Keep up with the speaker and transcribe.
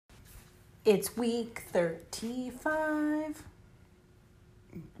It's week 35.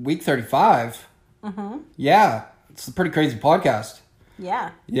 Week 35? Mm-hmm. Yeah. It's a pretty crazy podcast. Yeah.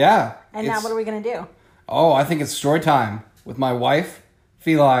 Yeah. And now what are we going to do? Oh, I think it's story time with my wife,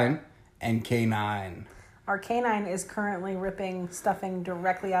 Feline, and K9. Our K9 is currently ripping stuffing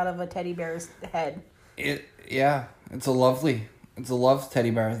directly out of a teddy bear's head. It's a love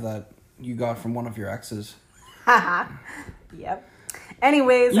teddy bear that you got from one of your exes. Haha. Yep.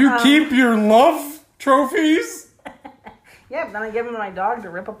 Anyways. You keep your love trophies? Yeah, but then I give them to my dog to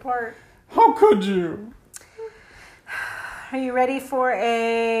rip apart. How could you? Are you ready for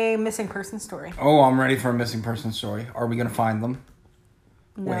a missing person story? Oh, I'm ready for a missing person story. Are we going to find them?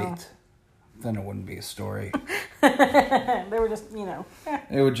 No. Wait. Then it wouldn't be a story. They were just,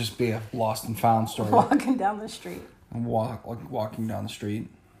 It would just be a lost and found story. walking down the street. And walking down the street.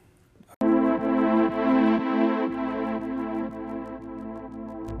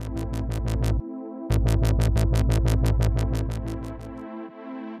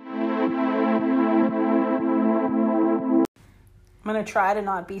 I'm going to try to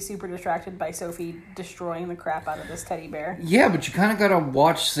not be super distracted by Sophie destroying the crap out of this teddy bear. Yeah, but you kind of got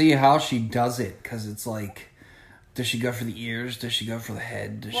to see how she does it. Because it's like, does she go for the ears? Does she go for the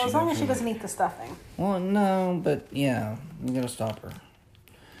head? As long as she doesn't eat the stuffing. Well, no, but yeah, you got to stop her.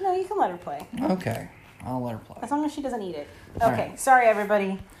 No, you can let her play. Okay, I'll let her play. As long as she doesn't eat it. All Okay, right. Sorry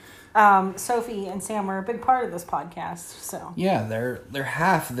everybody. Sophie and Sam are a big part of this podcast, so. Yeah, they're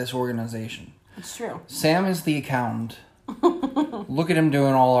half of this organization. It's true. Sam is the accountant. Look at him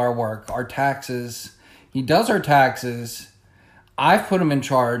doing all our work. Our taxes. He does our taxes. I've put him in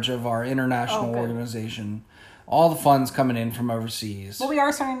charge of our international organization. All the funds coming in from overseas. Well, we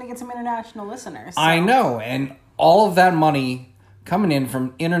are starting to get some international listeners. So. I know. And all of that money coming in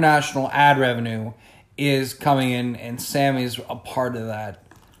from international ad revenue is coming in. And Sam is a part of that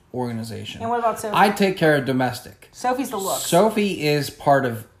organization. And what about Sophie? I take care of domestic. Sophie's the looks. Sophie is part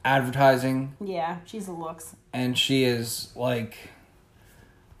of advertising. Yeah, she's the looks. And she is, like,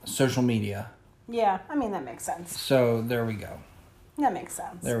 social media. Yeah, I mean, that makes sense. So, there we go. That makes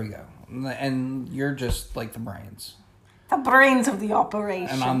sense. There we go. And you're just, like, the brains. The brains of the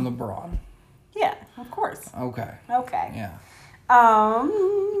operation. And I'm the brawn. Yeah, of course. Okay. Okay. Yeah.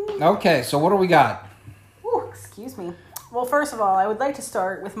 Okay, so what do we got? Ooh, excuse me. Well, first of all, I would like to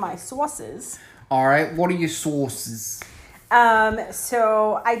start with my sources. All right, what are your sources?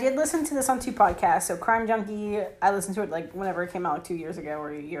 So I did listen to this on 2 podcasts. So Crime Junkie, I listened to it like whenever it came out, like 2 years ago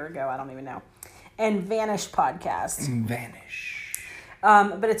or a year ago, I don't even know. And Vanish podcast. Vanish.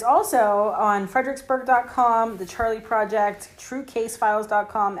 But it's also on Fredericksburg.com, The Charlie Project,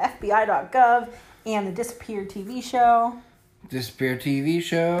 TrueCaseFiles.com, FBI.gov, and the Disappear TV show. Disappear TV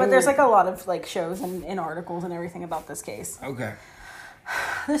show. But there's like a lot of like shows and articles and everything about this case. Okay.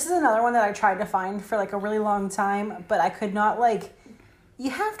 This is another one that I tried to find for like a really long time, but I could not you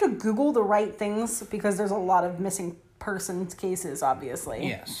have to Google the right things because there's a lot of missing persons cases, obviously.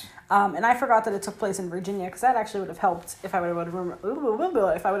 Yes. And I forgot that it took place in Virginia because that actually would have helped if I would have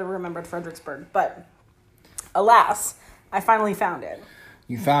remembered Fredericksburg. But alas, I finally found it.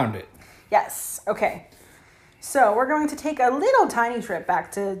 You found it. Yes. Okay. So we're going to take a little tiny trip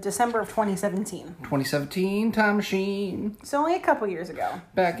back to December of 2017. 2017 time machine. So only a couple years ago.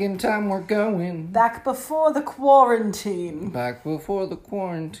 Back in time we're going. Back before the quarantine. Back before the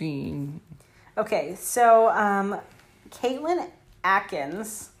quarantine. Okay, so Kaitlin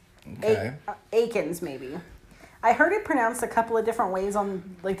Akens. Okay. Akens, maybe. I heard it pronounced a couple of different ways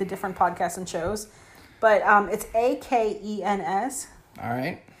on like the different podcasts and shows, but it's Akens. All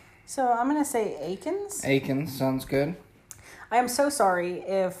right. So I'm going to say Akens. Akens sounds good. I am so sorry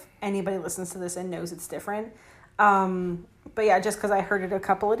if anybody listens to this and knows it's different. But yeah, just because I heard it a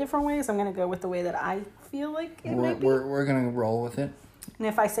couple of different ways, I'm going to go with the way that I feel like it might be. We're going to roll with it. And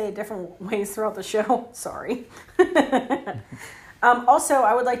if I say it different ways throughout the show, sorry. Also,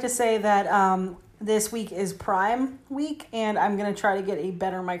 I would like to say that this week is Prime Week, and I'm going to try to get a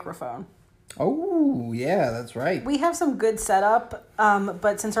better microphone. Oh, yeah, that's right. We have some good setup,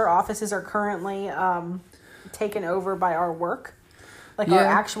 but since our offices are currently taken over by our work, like our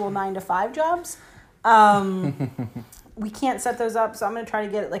actual 9-to-5 jobs, we can't set those up. So I'm going to try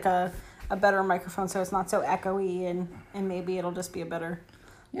to get like a better microphone so it's not so echoey, and maybe it'll just be a better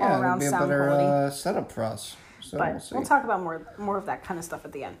all-around sound quality. It'll be a better setup for us. So but we'll talk about more of that kind of stuff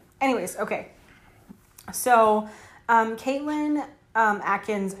at the end. Anyways, okay. So Kaitlin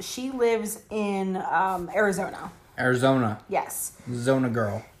Akens, she lives in Arizona. Arizona. Yes. Zona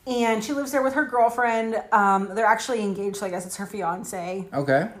girl. And she lives there with her girlfriend. They're actually engaged, so I guess it's her fiance.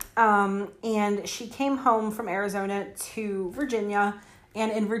 Okay. And she came home from Arizona to Virginia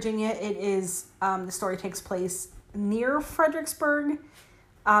And in Virginia, it is, the story takes place near Fredericksburg,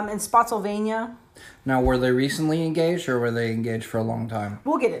 in Spotsylvania. Now, were they recently engaged, or were they engaged for a long time?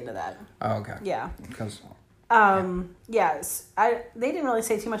 We'll get into that. Oh, okay. Yeah. Because... Yes. They didn't really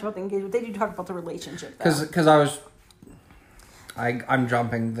say too much about the engagement. They do talk about the relationship, though. Because I'm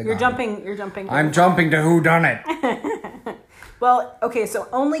jumping the gun. You're jumping. I'm jumping to who done it. Well, okay, so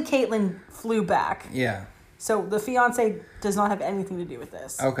only Kaitlin flew back. Yeah. So the fiance does not have anything to do with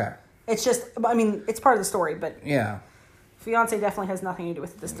this. Okay. It's just, I mean, it's part of the story, but yeah, fiance definitely has nothing to do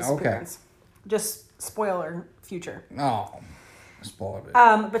with this disappearance. Okay. Just spoiler future. Oh, spoiled it.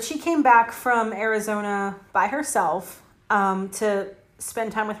 But she came back from Arizona by herself to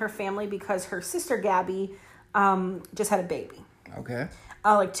spend time with her family because her sister Gabby just had a baby. Okay.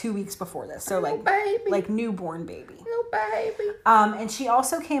 Like 2 weeks before this, so like newborn baby. Little baby. And she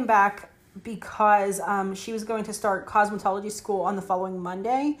also came back because she was going to start cosmetology school on the following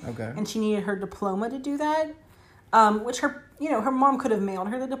Monday. Okay. And she needed her diploma to do that. Which her mom could have mailed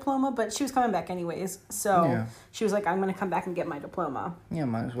her the diploma, but she was coming back anyways. So she was like, I'm going to come back and get my diploma. Yeah,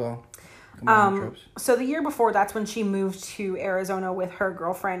 might as well. Come on trips. So the year before, that's when she moved to Arizona with her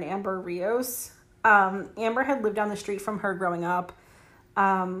girlfriend, Amber Rios. Amber had lived down the street from her growing up.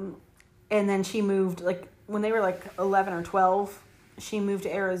 And then she moved, like, when they were, like, 11 or 12, she moved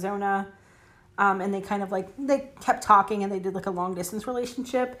to Arizona. And they kind of, like, they kept talking and they did, like, a long-distance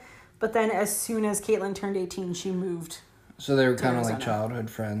relationship. But then as soon as Kaitlin turned 18, she moved. So they were kind of like childhood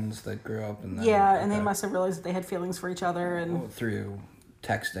friends that grew up in that. Yeah, and they must have realized that they had feelings for each other. And through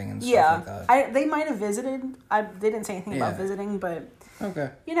texting and stuff like that. They might have visited. They didn't say anything about visiting, but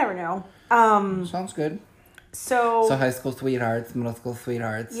you never know. Sounds good. So high school sweethearts, middle school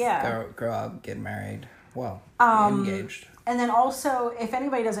sweethearts, grow up, get married. Well, engaged. And then also, if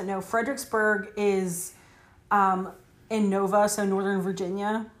anybody doesn't know, Fredericksburg is in Nova, so Northern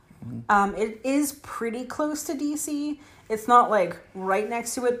Virginia. Mm-hmm. It is pretty close to DC. It's not like right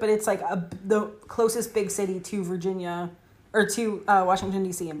next to it, but it's like the closest big city to Virginia, or to Washington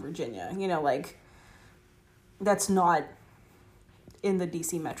DC and Virginia. You know, like that's not in the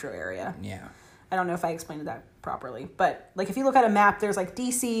DC metro area. Yeah. I don't know if I explained that properly, but like if you look at a map, there's like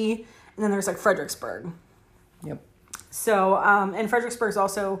DC and then there's like Fredericksburg. Yep. So, and Fredericksburg's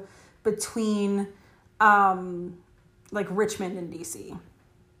also between like Richmond and DC.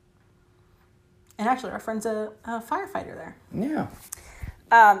 And actually, our friend's a firefighter there. Yeah.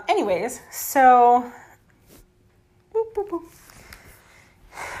 Anyways, so... Boop, boop, boop.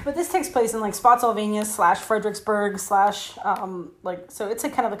 But this takes place in, like, Spotsylvania / Fredericksburg / so it's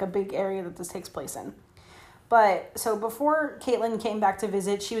kind of like a big area that this takes place in. But, so before Kaitlin came back to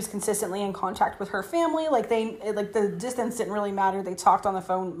visit, she was consistently in contact with her family. Like, the distance didn't really matter. They talked on the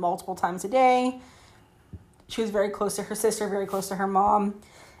phone multiple times a day. She was very close to her sister, very close to her mom.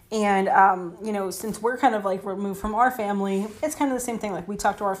 And, since we're kind of, like, removed from our family, it's kind of the same thing. Like, we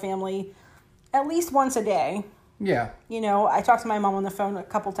talk to our family at least once a day. Yeah. I talk to my mom on the phone a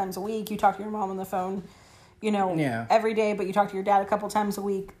couple times a week. You talk to your mom on the phone, every day, but you talk to your dad a couple times a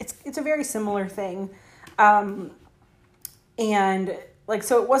week. It's a very similar thing. And, like,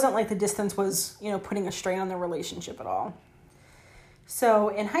 so it wasn't like the distance was, putting a strain on the relationship at all. So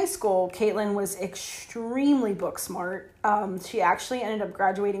in high school, Kaitlin was extremely book smart. She actually ended up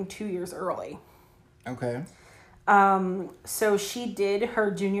graduating 2 years early. Okay. So she did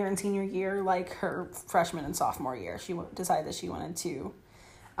her junior and senior year, like her freshman and sophomore year. She decided that she wanted to,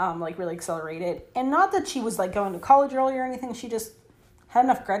 really accelerate it. And not that she was, like, going to college early or anything. She just had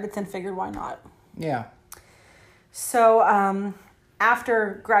enough credits and figured, why not? Yeah. So,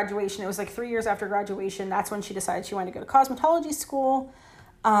 after graduation, it was like 3 years after graduation, that's when she decided she wanted to go to cosmetology school.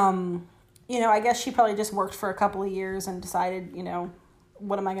 I guess she probably just worked for a couple of years and decided,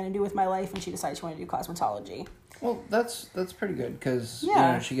 what am I going to do with my life? And she decided she wanted to do cosmetology. Well, that's pretty good because,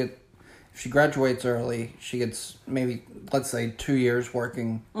 if she graduates early, she gets maybe, let's say, 2 years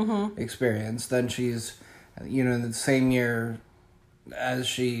working experience. Then she's, in the same year as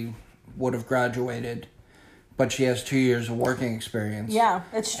she would have graduated, but she has 2 years of working experience. Yeah,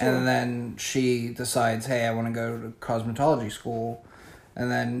 it's true. And then she decides, hey, I want to go to cosmetology school. And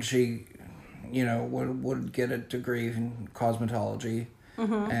then she, would get a degree in cosmetology.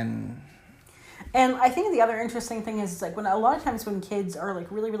 Mm-hmm. And I think the other interesting thing is like when a lot of times when kids are like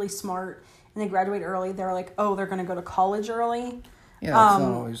really, really smart and they graduate early, they're like, oh, they're going to go to college early. Yeah, that's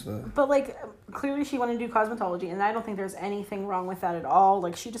not always the... But, like, clearly she wanted to do cosmetology, and I don't think there's anything wrong with that at all.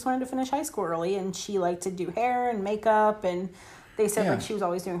 Like, she just wanted to finish high school early, and she liked to do hair and makeup, and they said, like, she was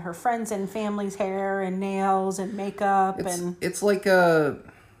always doing her friends' and family's hair and nails and makeup, It's like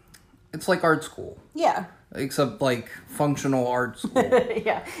art school. Yeah. except like functional art school.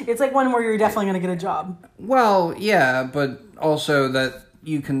 Yeah, it's like one where you're definitely going to get a job. Well, yeah, but also that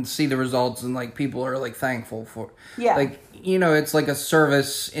you can see the results and like people are like thankful for. Yeah. Like, you know, it's like a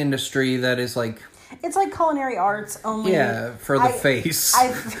service industry that is like. It's like culinary arts, only... Yeah, for the face.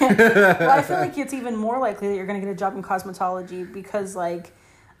 I feel like it's even more likely that you're going to get a job in cosmetology because, like,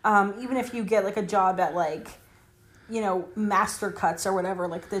 even if you get, like, a job at, like, you know, Master Cuts or whatever,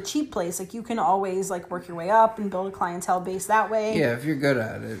 like, the cheap place, like, you can always, like, work your way up and build a clientele base that way. Yeah, if you're good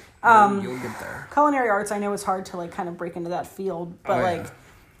at it, you'll get there. Culinary arts, I know it's hard to, like, kind of break into that field, but,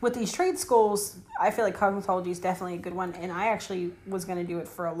 with these trade schools, I feel like cosmetology is definitely a good one, and I actually was going to do it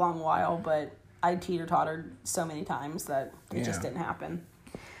for a long while, but... I teeter-tottered so many times that it just didn't happen.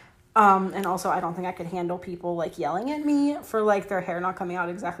 And also, I don't think I could handle people, like, yelling at me for, like, their hair not coming out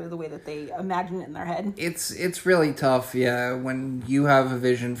exactly the way that they imagine it in their head. It's really tough, yeah, when you have a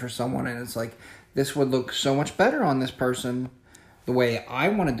vision for someone and it's like, this would look so much better on this person the way I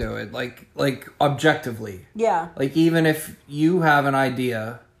want to do it, like objectively. Yeah. Like, even if you have an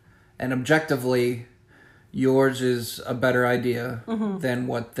idea and objectively... yours is a better idea than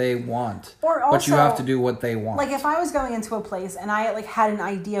what they want. Or also, but you have to do what they want. Like, if I was going into a place and I, like, had an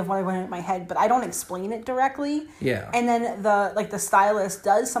idea of what I wanted in my head, but I don't explain it directly. Yeah. And then the stylist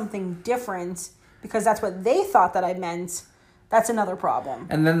does something different because that's what they thought that I meant, that's another problem.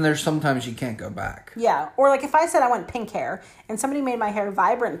 And then there's sometimes you can't go back. Yeah. Or, like, if I said I want pink hair and somebody made my hair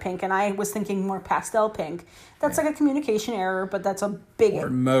vibrant pink and I was thinking more pastel pink, that's like a communication error, but that's a big... Or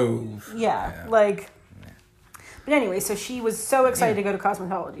mauve. Yeah. Like... But anyway, so she was so excited to go to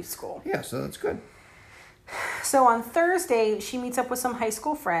cosmetology school. Yeah, so that's good. So on Thursday, she meets up with some high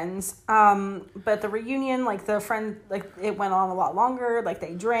school friends. But the reunion, like the friend, like it went on a lot longer. Like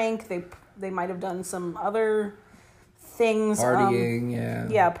they drank. They might have done some other things. Partying, yeah.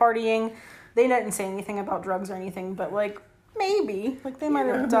 Yeah, partying. They didn't say anything about drugs or anything, but like maybe. Like they might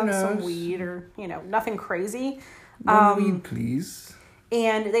have done some weed or, you know, nothing crazy. Weed, please.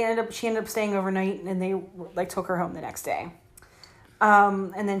 And she ended up staying overnight, and they like took her home the next day.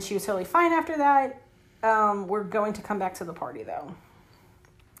 And then she was totally fine after that. We're going to come back to the party though.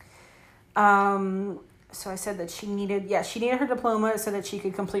 So I said that she needed her diploma so that she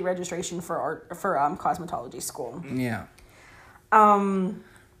could complete registration for cosmetology school. Yeah.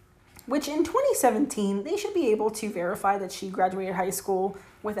 Which in 2017 they should be able to verify that she graduated high school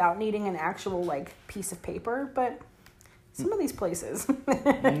without needing an actual like piece of paper, but. Some of these places.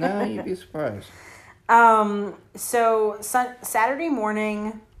 No, you'd be surprised. So Saturday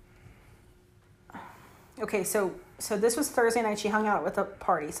morning. Okay, so this was Thursday night. She hung out with a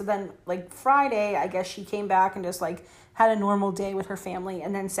party. So then, like Friday, I guess she came back and just like had a normal day with her family.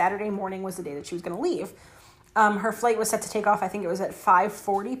 And then Saturday morning was the day that she was going to leave. Her flight was set to take off. I think it was at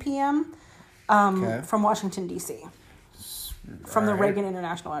 5:40 p.m. From Washington D.C. From the Reagan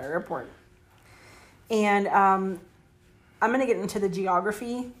International Airport. And I'm going to get into the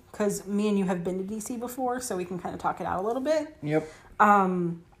geography because me and you have been to D.C. before, so we can kind of talk it out a little bit. Yep.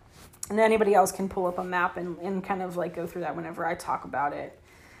 And anybody else can pull up a map and kind of like go through that whenever I talk about it.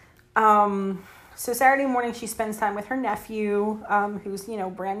 So Saturday morning, she spends time with her nephew, who's, you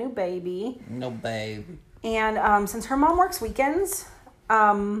know, brand new baby. No babe. And since her mom works weekends,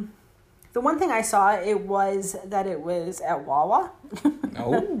 the one thing I saw, it was at Wawa.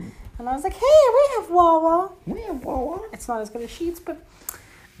 Oh. And I was like, hey, we have Wawa. We have Wawa. It's not as good as Sheetz, but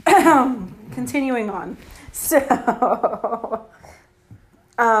continuing on. So,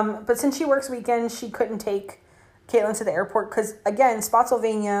 but since she works weekends, she couldn't take Kaitlin to the airport because, again,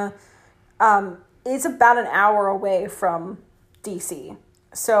 Spotsylvania is about an hour away from D.C.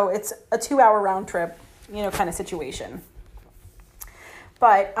 So it's a 2-hour round trip, you know, kind of situation.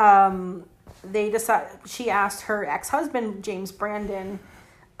 But she asked her ex-husband, James Brandon,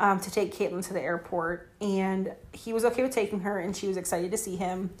 to take Kaitlin to the airport, and he was okay with taking her, and she was excited to see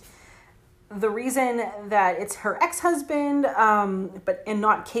him. The reason that it's her ex-husband, and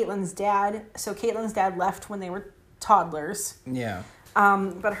not Caitlin's dad. So Caitlin's dad left when they were toddlers. Yeah.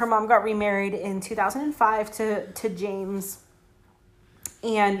 But her mom got remarried in 2005 to James,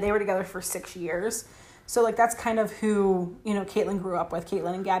 and they were together for 6 years. So like that's kind of who, you know, Kaitlin grew up with.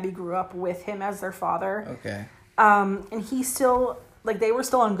 Kaitlin and Gabby grew up with him as their father. Okay. And he still. Like, they were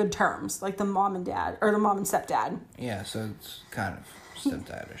still on good terms, like the mom and stepdad. Yeah, so it's kind of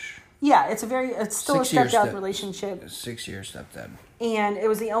stepdadish. Yeah, it's still a stepdad relationship. 6 year stepdad. And it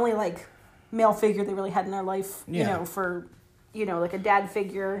was the only, like, male figure they really had in their life, you know, for, you know, like a dad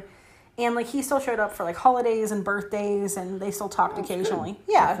figure. And, like, he still showed up for, like, holidays and birthdays, and they still talked occasionally.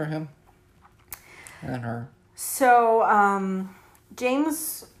 Good. Yeah. Good for him. And her. So,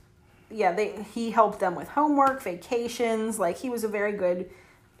 James he helped them with homework, vacations. Like, he was a very good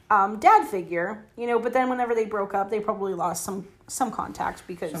dad figure, you know. But then whenever they broke up, they probably lost some contact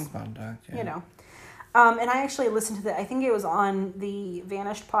because yeah. you know. And I actually listened to I think it was on the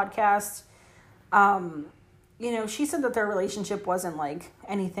Vanished podcast. You know, she said that their relationship wasn't like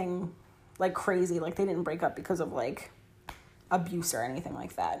anything like crazy. Like, they didn't break up because of like abuse or anything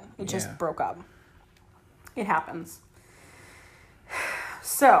like that. It just broke up. It happens.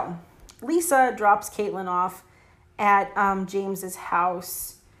 So Lisa drops Kaitlin off at James's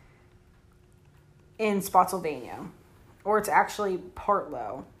house in Spotsylvania, or it's actually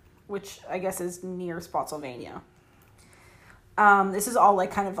Partlow, which I guess is near Spotsylvania. This is all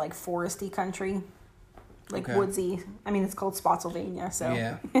like kind of like foresty country, like woodsy. I mean, it's called Spotsylvania,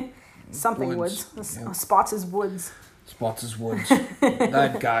 so something woods. Yep. Spots is woods. Spots is woods.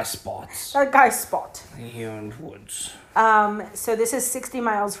 That guy Spots. That guy Spot. He owned woods. So this is 60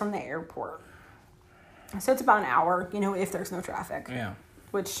 miles from the airport. So it's about an hour, you know, if there's no traffic. Yeah.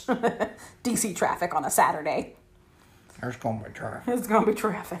 Which, DC traffic on a Saturday. There's going to be traffic. It's going to be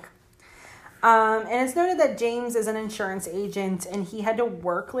traffic. And it's noted that James is an insurance agent, and he had to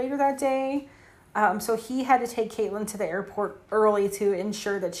work later that day. So he had to take Kaitlin to the airport early to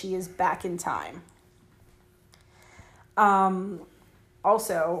ensure that she is back in time.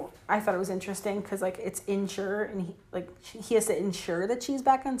 Also, I thought it was interesting because, like, it's insure, and he has to ensure that she's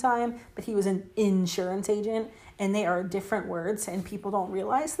back on time, but he was an insurance agent, and they are different words, and people don't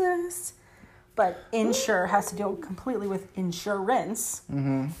realize this. But insure has to deal completely with insurance,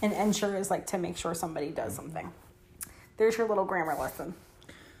 and insure is like to make sure somebody does something. There's your little grammar lesson.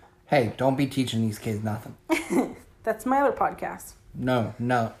 Hey, don't be teaching these kids nothing. That's my other podcast. No.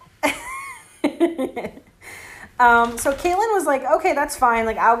 So Kaitlin was like, okay, that's fine.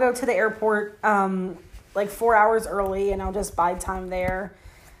 Like, I'll go to the airport, like 4 hours early, and I'll just buy time there.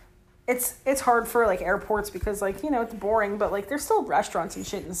 It's hard for, like, airports because, like, you know, it's boring, but, like, there's still restaurants and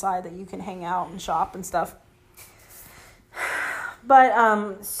shit inside that you can hang out and shop and stuff.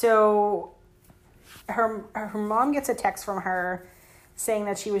 But, so her mom gets a text from her saying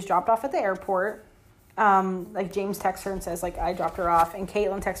that she was dropped off at the airport. Like, James texts her and says, like, I dropped her off. And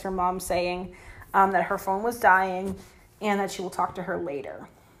Kaitlin texts her mom saying that her phone was dying and that she will talk to her later.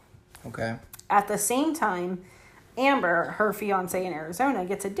 Okay. At the same time, Amber, her fiance in Arizona,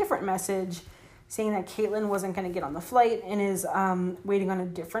 gets a different message saying that Kaitlin wasn't going to get on the flight and is waiting on a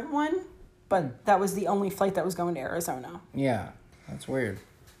different one. But that was the only flight that was going to Arizona. Yeah, that's weird.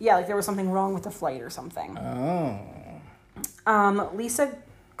 Yeah, like there was something wrong with the flight or something. Oh. Lisa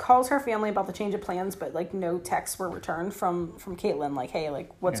calls her family about the change of plans, but like no texts were returned from Kaitlin. Like, hey, like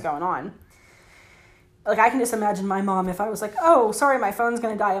what's going on? Like, I can just imagine my mom if I was like, oh, sorry, my phone's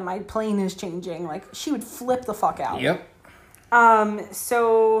going to die and my plane is changing. Like, she would flip the fuck out. Yep.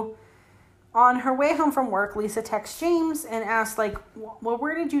 So on her way home from work, Lisa texts James and asks, like, well,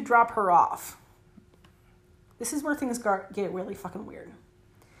 where did you drop her off? This is where things get really fucking weird.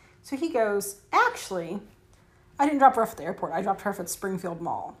 So he goes, actually, I didn't drop her off at the airport. I dropped her off at Springfield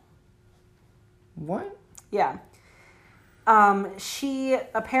Mall. What? Yeah. Kaitlin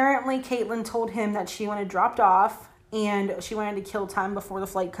told him that she wanted dropped off and she wanted to kill time before the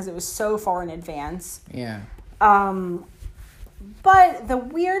flight because it was so far in advance. Yeah. But the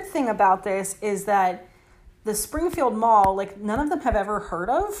weird thing about this is that the Springfield Mall, like, none of them have ever heard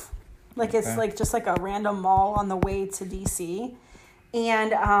of. Like, it's like just like a random mall on the way to DC.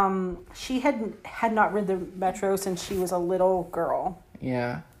 And she had not ridden the metro since she was a little girl.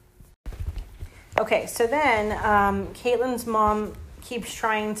 Yeah. Okay, so then Caitlin's mom keeps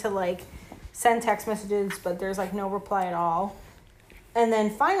trying to, like, send text messages, but there's, like, no reply at all. And then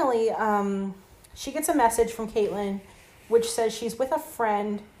finally, she gets a message from Kaitlin, which says she's with a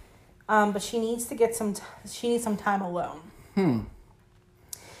friend, but she needs to get some time alone.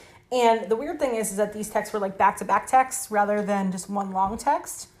 And the weird thing is that these texts were, like, back-to-back texts rather than just one long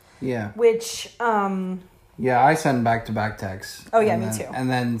text. Yeah. Which... Yeah, I send back-to-back texts. Oh, yeah, me too. And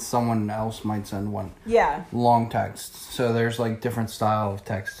then someone else might send one. Yeah. Long text. So there's, like, different style of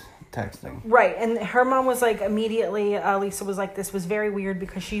texting. Right, and her mom was, like, immediately, Lisa was like, this was very weird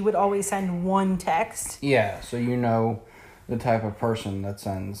because she would always send one text. Yeah, so you know the type of person that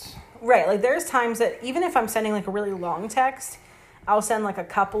sends. Right, like, there's times that even if I'm sending, like, a really long text, I'll send, like, a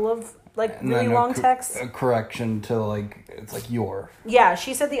couple of, like, really long texts. A correction to, like, it's like your. Yeah,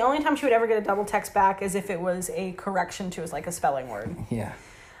 she said the only time she would ever get a double text back is if it was a correction to, like, a spelling word. Yeah.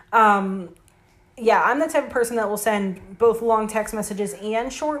 Yeah, I'm the type of person that will send both long text messages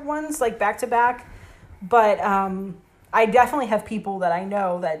and short ones, like, back to back. But I definitely have people that I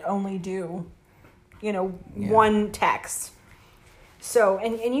know that only do, one text. So,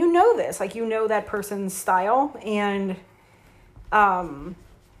 and you know this, like, you know that person's style, and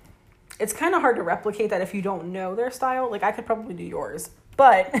it's kind of hard to replicate that if you don't know their style. Like, I could probably do yours,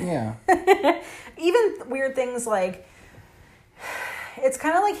 but Yeah. even weird things like, it's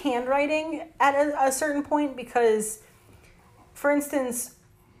kind of like handwriting at a certain point, because, for instance,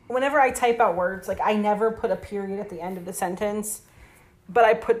 whenever I type out words, like, I never put a period at the end of the sentence, but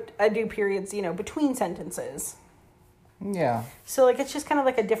I do periods, you know, between sentences. Yeah. So, like, it's just kind of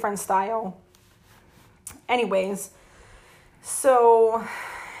like a different style. Anyways, so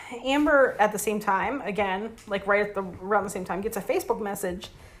Amber, at the same time, again, like around the same time, gets a Facebook message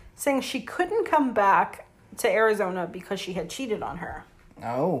saying she couldn't come back to Arizona because she had cheated on her.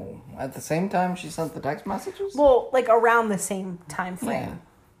 Oh, at the same time she sent the text messages? Well, like, around the same time frame. Yeah.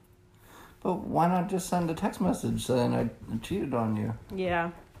 But why not just send a text message saying I cheated on you? Yeah.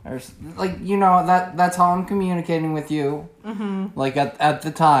 Or, like, you know, that's how I'm communicating with you. Mm-hmm. Like, at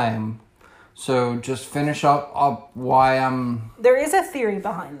the time. So just finish up why I'm... There is a theory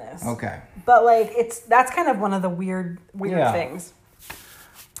behind this. Okay. But, like, that's kind of one of the weird things.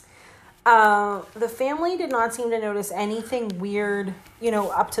 The family did not seem to notice anything weird, you know,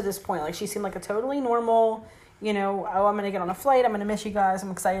 up to this point. Like, she seemed like a totally normal, you know, oh, I'm going to get on a flight, I'm going to miss you guys,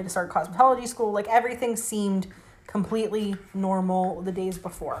 I'm excited to start cosmetology school. Like, everything seemed completely normal the days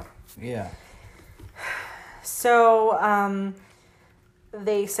before. Yeah. So,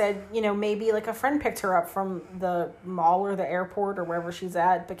 they said, you know, maybe, like, a friend picked her up from the mall or the airport or wherever she's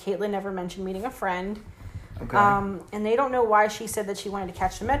at, but Kaitlin never mentioned meeting a friend. Okay. And they don't know why she said that she wanted to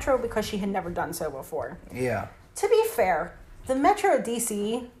catch the metro, because she had never done so before. Yeah. To be fair, the metro at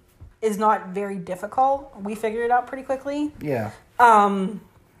DC is not very difficult. We figured it out pretty quickly. Yeah.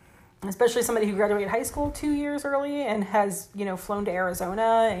 Especially somebody who graduated high school 2 years early and has, you know, flown to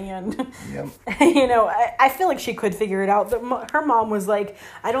Arizona, and, Yep. you know, I feel like she could figure it out. Her mom was like,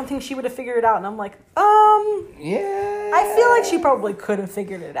 I don't think she would have figured it out. And I'm like, Yeah. I feel like she probably could have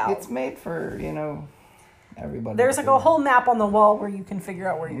figured it out. It's made for, you know, everybody. There's like a whole map on the wall where you can figure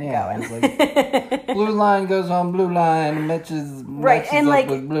out where you're going. It's like, blue line goes on blue line, matches and up like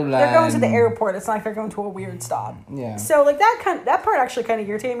with blue line. they're going to the airport. It's not like they're going to a weird stop. Yeah. So like that part actually kind of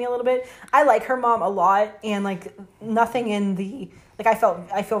irritated me a little bit. I like her mom a lot, and like nothing in the like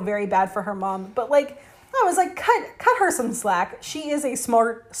I feel very bad for her mom, but like I was like cut her some slack. She is a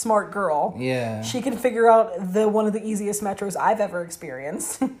smart girl. Yeah. She can figure out one of the easiest metros I've ever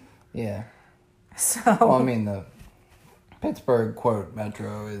experienced. Yeah. So, well, I mean, the Pittsburgh quote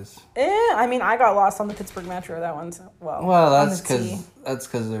metro is. I mean, I got lost on the Pittsburgh metro. That one's well, that's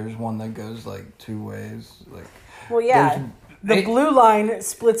because there's one that goes like two ways. Like, well, yeah, the blue line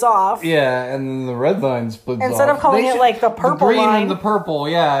splits off. Yeah, and then the red line splits Instead off. of calling it like the purple green line. and the purple.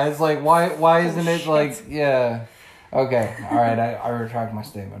 Yeah, it's like why isn't it like yeah? Okay, all right, I retract my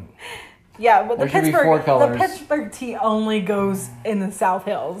statement. Yeah, but the Pittsburgh T only goes in the South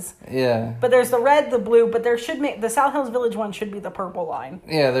Hills. Yeah. But there's the red, the blue, but the South Hills Village one should be the purple line.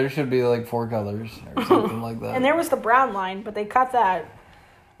 Yeah, there should be like 4 colors or something like that. And there was the brown line, but they cut that,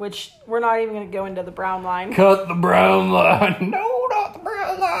 which we're not even going to go into the brown line. Cut the brown line. No, not the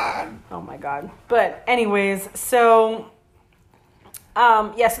brown line. Oh my God. But anyways, so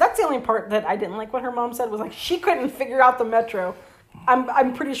so that's the only part that I didn't like what her mom said, was like she couldn't figure out the metro.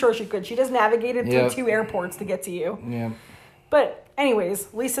 I'm pretty sure she could. She just navigated through 2 airports to get to you. Yeah. But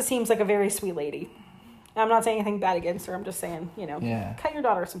anyways, Lisa seems like a very sweet lady. I'm not saying anything bad against her. I'm just saying, cut your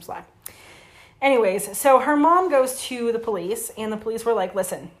daughter some slack. Anyways, so her mom goes to the police, and the police were like,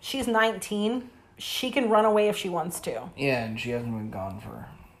 listen, she's 19. She can run away if she wants to. Yeah, and she hasn't been gone for...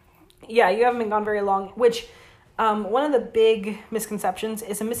 Yeah, you haven't been gone very long, which one of the big misconceptions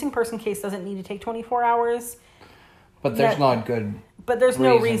is a missing person case doesn't need to take 24 hours. But there's not good... But there's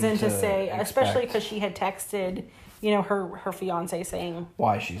no reason to say, especially because she had texted, her fiance saying,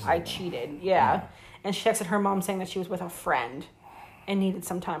 why she's I cheated. Yeah. And she texted her mom saying that she was with a friend and needed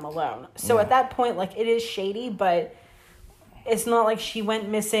some time alone. So at that point, like, it is shady, but it's not like she went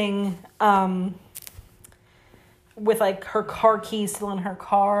missing with like her car keys still in her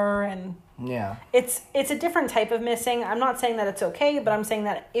car, and it's a different type of missing. I'm not saying that it's okay, but I'm saying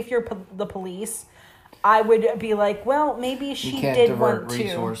that if you're the police, I would be like, well, maybe she did want to.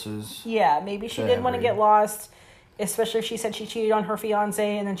 Resources. Yeah, maybe she did want to get lost, especially if she said she cheated on her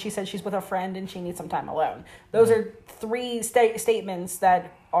fiance and then she said she's with a friend and she needs some time alone. Those are 3 statements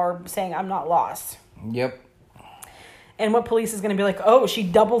that are saying I'm not lost. Yep. And what police is going to be like, oh, she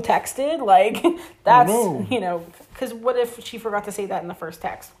double texted? Like, that's, because what if she forgot to say that in the first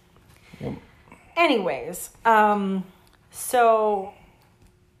text? Yep. Anyways, so...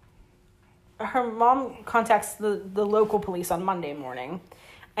 her mom contacts the local police on Monday morning,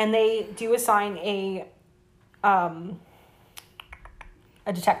 and they do assign a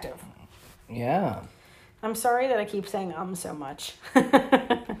detective. Yeah. I'm sorry that I keep saying so much.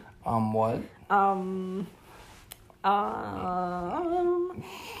 What?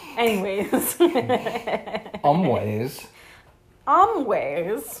 Anyways. Ways.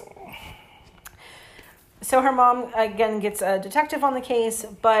 So her mom, again, gets a detective on the case,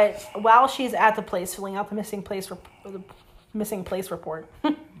 but while she's at the place filling out the missing persons report,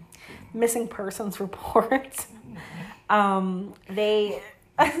 they...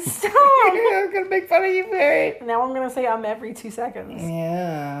 Stop! I'm going to make fun of you, Mary. Now I'm going to say every 2 seconds.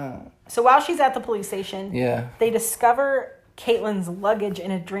 Yeah. So while she's at the police station, yeah, they discover Kaitlin's luggage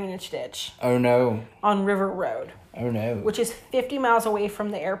in a drainage ditch. Oh, no. On River Road. Oh, no. Which is 50 miles away from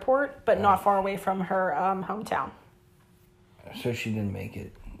the airport, but not far away from her hometown. So she didn't make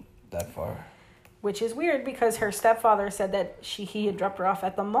it that far. Which is weird because her stepfather said that he had dropped her off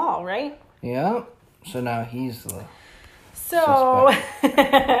at the mall, right? Yeah. So now he's the So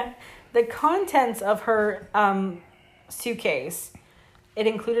the contents of her suitcase, it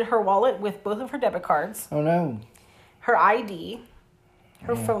included her wallet with both of her debit cards. Oh, no. Her ID,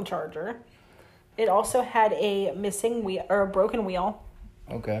 her phone charger. It also had a missing wheel or a broken wheel.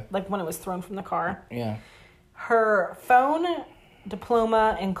 Okay. Like when it was thrown from the car. Yeah. Her phone,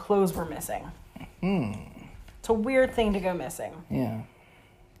 diploma, and clothes were missing. It's a weird thing to go missing. Yeah.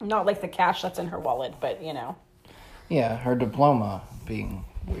 Not like the cash that's in her wallet, but you know. Yeah, her diploma being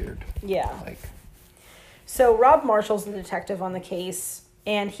weird. Yeah. Like. So Rob Marshall's the detective on the case,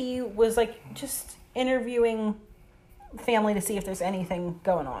 and he was like just interviewing family to see if there's anything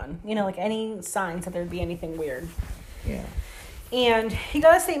going on. You know, like any signs that there'd be anything weird. Yeah. And he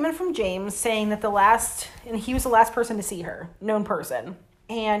got a statement from James saying that he was the last person to see her, known person.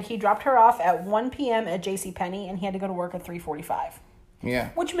 And he dropped her off at 1 p.m. at JCPenney, and he had to go to work at 3:45. Yeah.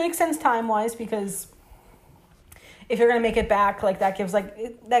 Which makes sense time-wise, because if you're going to make it back, like that gives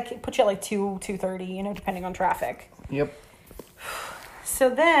that puts you at like 2:30, you know, depending on traffic. Yep. So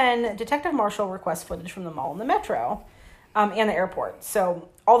then Detective Marshall requests footage from the mall and the metro and the airport. So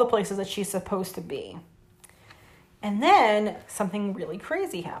all the places that she's supposed to be. And then something really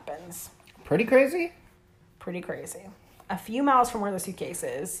crazy happens. Pretty crazy? Pretty crazy. A few miles from where the suitcase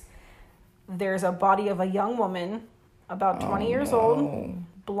is, there's a body of a young woman, about 20 years old,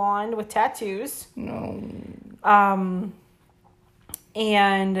 blonde with tattoos. No.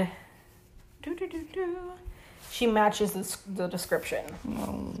 And she matches the description.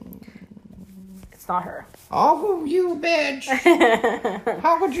 No. It's not her. Oh, you bitch.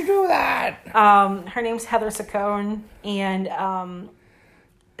 How could you do that? Her name's Heather Saccone, and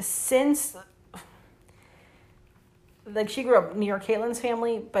since she grew up near Caitlin's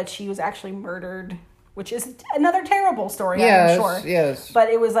family, but she was actually murdered, which is another terrible story, I'm sure. Yes. But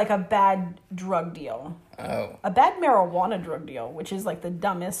it was like a bad drug deal. Oh. A bad marijuana drug deal, which is like the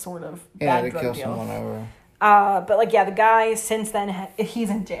dumbest sort of bad drug deal. Yeah, to kill someone over. But the guy since then, he's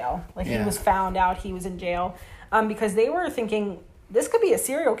in jail. He was found out he was in jail because they were thinking this could be a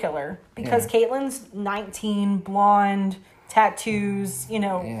serial killer because Caitlin's 19, blonde, tattoos, you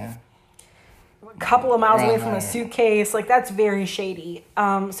know, a couple of miles away from a suitcase. That's very shady.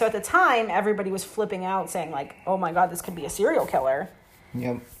 So at the time, everybody was flipping out saying oh my God, this could be a serial killer.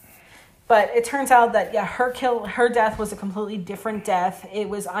 Yep. But it turns out that, her death was a completely different death. It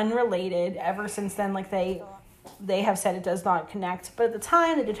was unrelated. Ever since then, they have said it does not connect. But at the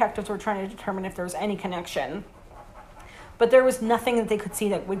time, the detectives were trying to determine if there was any connection. But there was nothing that they could see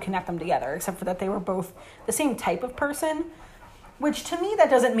that would connect them together, except for that they were both the same type of person. Which, to me, that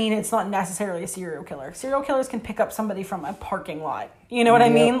doesn't mean it's not necessarily a serial killer. Serial killers can pick up somebody from a parking lot. You know what I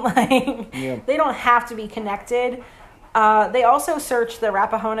mean? They don't have to be connected. They also searched the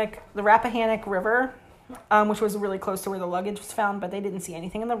Rappahannock River, which was really close to where the luggage was found, but they didn't see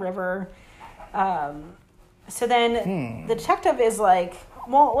anything in the river. So then the detective is like,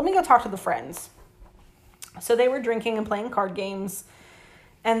 well, let me go talk to the friends. So they were drinking and playing card games,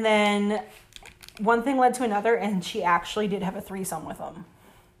 and then one thing led to another, and she actually did have a threesome with them.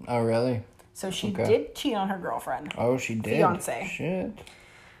 Oh, really? So she did cheat on her girlfriend. Oh, she did? Fiance. Shit.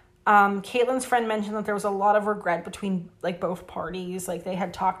 Caitlin's friend mentioned that there was a lot of regret between both parties. They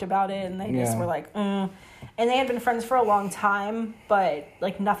had talked about it and they just were and they had been friends for a long time, but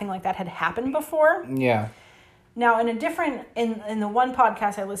nothing like that had happened before. Yeah. Now in the one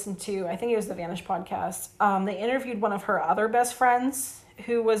podcast I listened to, I think it was the Vanish podcast, they interviewed one of her other best friends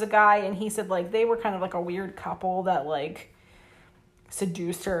who was a guy, and he said they were kind of a weird couple that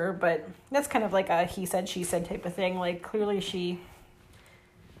seduced her, but that's kind of a he said she said type of thing. Clearly she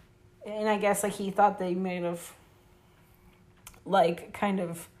And I guess, like, he thought they may have, like, kind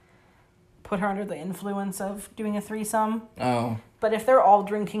of put her under the influence of doing a threesome. Oh. But if they're all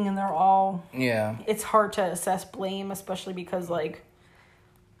drinking and they're all... Yeah. It's hard to assess blame, especially because, like,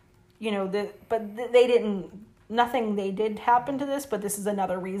 you know, they didn't... Nothing they did happen to this, but this is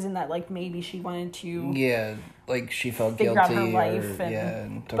another reason that, like, maybe she wanted to... Yeah, like, she felt figure guilty. out her life.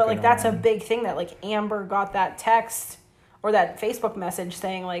 And but, like, that's a big thing that, like, Amber got that text or that Facebook message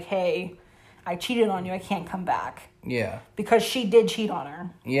saying, like, hey, I cheated on you, I can't come back. Yeah. Because she did cheat on her.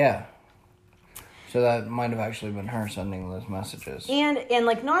 Yeah. So that might have actually been her sending those messages. And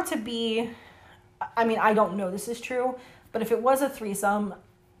like, not to be... I mean, I don't know this is true, but if it was a threesome...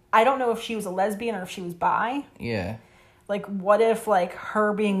 I don't know if she was a lesbian or if she was bi. Yeah. Like, what if, like,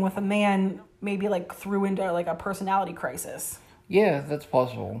 her being with a man maybe, like, threw into, like, a personality crisis? Yeah, that's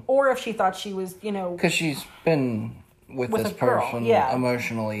possible. Or if she thought she was, you know... Because she's been with this person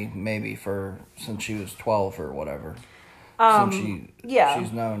emotionally maybe since she was 12 or whatever. Since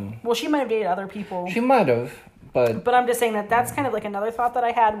she's known... Well, she might have dated other people. She might have, but... But I'm just saying that's kind of, like, another thought that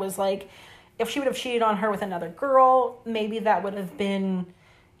I had was, like, if she would have cheated on her with another girl, maybe that would have been...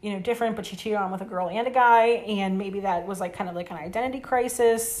 you know, different, but she cheated on with a girl and a guy, and maybe that was, like, kind of like an identity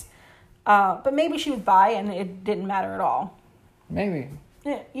crisis. But maybe she was bi, and it didn't matter at all. Maybe.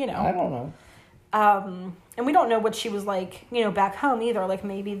 Yeah, you know. I don't know. And we don't know what she was like, you know, back home either. Like,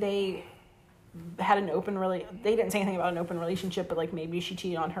 maybe they had an open... They didn't say anything about an open relationship, but, like, maybe she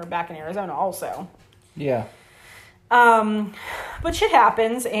cheated on her back in Arizona also. Yeah. But shit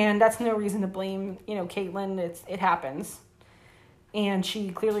happens, and that's no reason to blame, you know, Kaitlin. It happens. And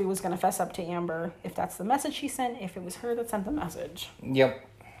she clearly was going to fess up to Amber if that's the message she sent, if it was her that sent the message. Yep.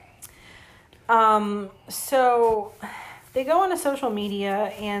 So they go onto social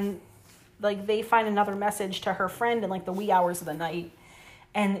media and, like, they find another message to her friend in, like, the wee hours of the night.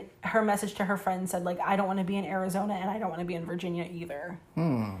 And her message to her friend said, like, I don't want to be in Arizona and I don't want to be in Virginia either.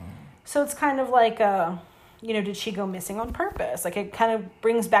 So it's kind of like, you know, did she go missing on purpose? Like, it kind of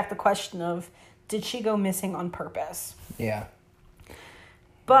brings back the question of, did she go missing on purpose? Yeah.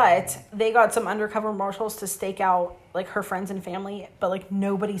 But they got some undercover marshals to stake out, like, her friends and family, but, like,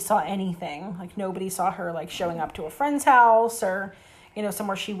 nobody saw anything. Like, nobody saw her, like, showing up to a friend's house or, you know,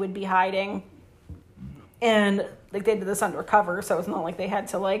 somewhere she would be hiding. And, like, they did this undercover, so it's not like they had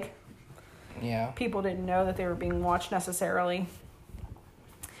to, like... Yeah. People didn't know that they were being watched necessarily.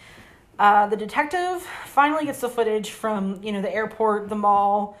 The detective finally gets the footage from, you know, the airport, the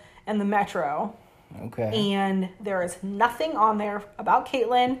mall, and the metro. Okay. And there is nothing on there about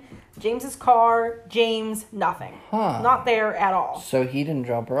Kaitlin, James's car, James, nothing. Huh. Not there at all. So he didn't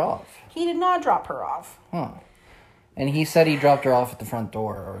drop her off. He did not drop her off. Huh. And he said he dropped her off at the front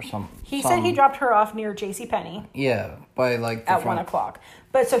door or something. He said he dropped her off near JCPenney. Yeah, by like the at 1 o'clock.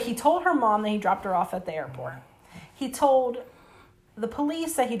 But so he told her mom that he dropped her off at the airport. He told the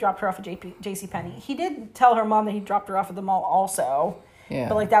police that he dropped her off at JCPenney. He did tell her mom that he dropped her off at the mall also. Yeah.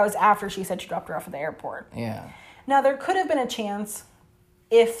 But, like, that was after she said she dropped her off at the airport. Yeah. Now, there could have been a chance,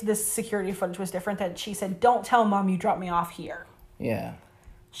 if this security footage was different, that she said, don't tell mom you dropped me off here. Yeah.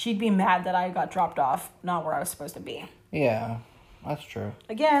 She'd be mad that I got dropped off, not where I was supposed to be. Yeah, that's true.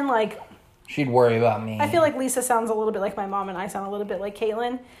 Again, like... She'd worry about me. I feel like Lisa sounds a little bit like my mom, and I sound a little bit like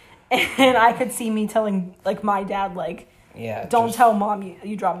Kaitlin. And I could see me telling, like, my dad, like, yeah, don't tell mom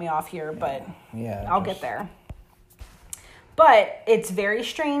you dropped me off here, but yeah, I'll get there. But it's very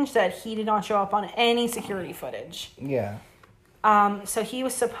strange that he did not show up on any security footage. Yeah. So he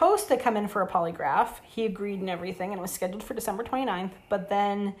was supposed to come in for a polygraph. He agreed and everything, and it was scheduled for December 29th. But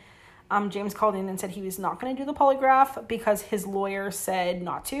then James called in and said he was not going to do the polygraph because his lawyer said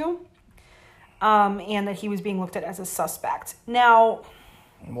not to. And that he was being looked at as a suspect. Now...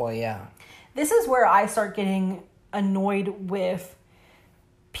 Well, yeah. This is where I start getting annoyed with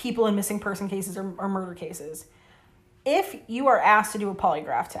people in missing person cases or murder cases. If you are asked to do a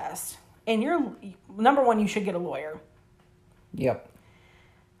polygraph test, and you're, number one, you should get a lawyer. Yep.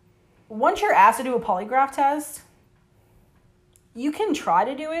 Once you're asked to do a polygraph test, you can try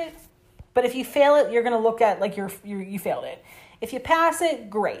to do it, but if you fail it, you're going to look at, like, you failed it. If you pass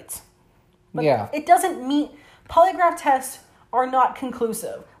it, great. But yeah. It doesn't mean... Polygraph tests are not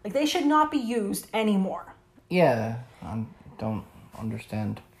conclusive. Like, they should not be used anymore. Yeah. I don't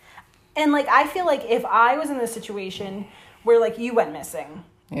understand. And, like, I feel like if I was in this situation where, like, you went missing,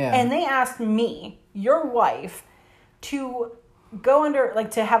 yeah, and they asked me, your wife, to go under,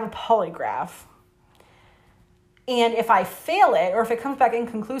 like, to have a polygraph, and if I fail it, or if it comes back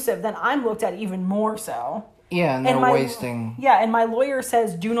inconclusive, then I'm looked at even more so. Yeah, and they're wasting... Yeah, and my lawyer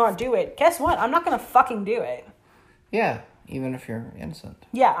says, do not do it. Guess what? I'm not going to fucking do it. Yeah, even if you're innocent.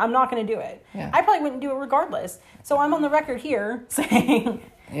 Yeah, I'm not going to do it. Yeah. I probably wouldn't do it regardless. So I'm on the record here saying,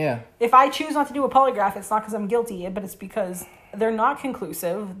 if I choose not to do a polygraph, it's not because I'm guilty, but it's because they're not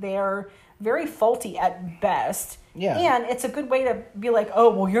conclusive. They're very faulty at best. Yeah. And it's a good way to be like,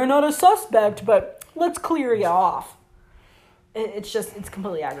 oh, well, you're not a suspect, but let's clear you off. It's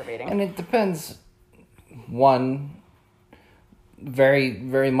completely aggravating. And it depends, very,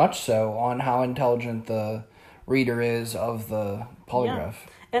 very much so, on how intelligent the reader is of the polygraph.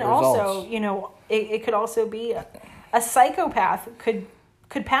 And results. Also, it could also be a psychopath could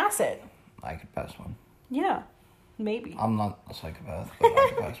pass it. I could pass one. Yeah, maybe. I'm not a psychopath, but I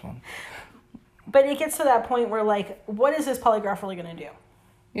could pass one. But it gets to that point where, like, what is this polygraph really going to do?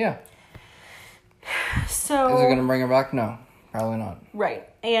 Yeah. So... Is it going to bring her back? No, probably not. Right.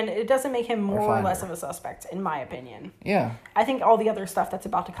 And it doesn't make him more or less of a suspect, in my opinion. Yeah. I think all the other stuff that's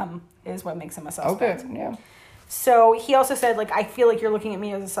about to come is what makes him a suspect. Okay, yeah. So he also said, like, I feel like you're looking at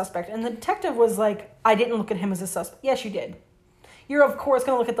me as a suspect. And the detective was like, I didn't look at him as a suspect. Yes, you did. You're, of course,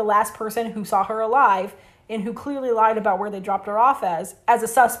 going to look at the last person who saw her alive and who clearly lied about where they dropped her off as a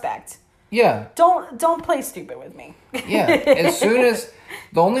suspect. Yeah. Don't play stupid with me. Yeah. As soon as...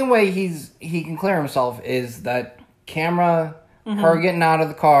 The only way he can clear himself is that camera, her getting out of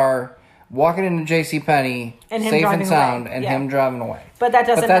the car, walking into JCPenney, safe and sound, and him driving away. But that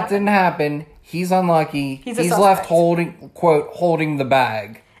doesn't happen. Didn't happen. He's unlucky. He's left holding the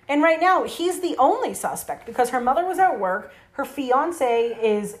bag. And right now, he's the only suspect because her mother was at work. Her fiance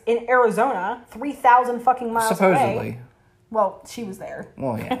is in Arizona, 3,000 fucking miles away. Supposedly. Well, she was there.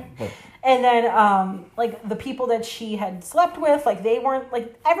 Well, yeah. But. And then, like, the people that she had slept with, like, they weren't,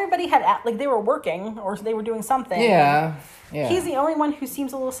 like, everybody had, like, they were working or they were doing something. Yeah. Yeah. He's the only one who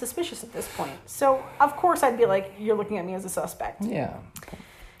seems a little suspicious at this point. So, of course, I'd be like, you're looking at me as a suspect. Yeah.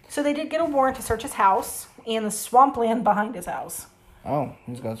 So they did get a warrant to search his house and the swampland behind his house. Oh,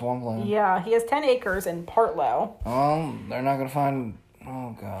 he's got swampland. Yeah, he has 10 acres in Partlow. Oh, they're not going to find...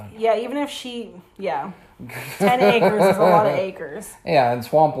 Oh, God. Yeah, even if she... Yeah. 10 acres is a lot of acres. Yeah, and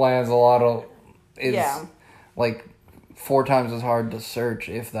swampland's like 4 times as hard to search,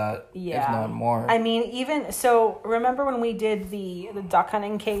 if that, if not more. I mean, even... So, remember when we did the duck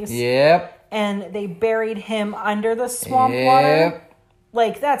hunting case? Yep. And they buried him under the swamp water?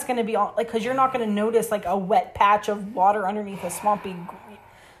 Like, that's going to be... Like, because you're not going to notice, like, a wet patch of water underneath a swampy...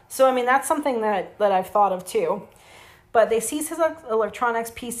 So, I mean, that's something that I've thought of, too. But they seized his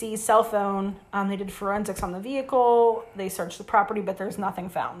electronics, PC, cell phone. They did forensics on the vehicle. They searched the property, but there's nothing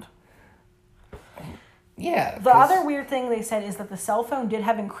found. Yeah. The other weird thing they said is that the cell phone did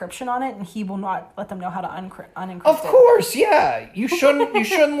have encryption on it, and he will not let them know how to unencrypt it. Of course, yeah. You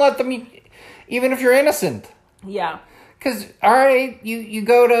shouldn't let them, even if you're innocent. Yeah. Because, all right, you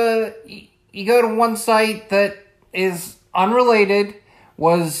go to one site that is unrelated,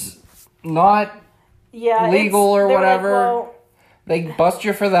 was not legal or whatever. Like, well, they bust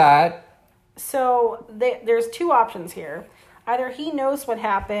you for that. So there's 2 options here. Either he knows what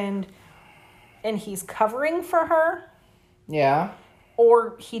happened and he's covering for her. Yeah.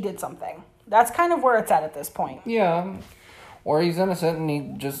 Or he did something. That's kind of where it's at this point. Yeah. Or he's innocent and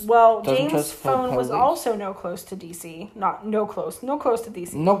he just James' phone was also no close to DC. No close to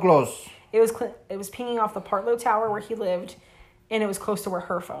DC. No close. It was pinging off the Partlow Tower where he lived, and it was close to where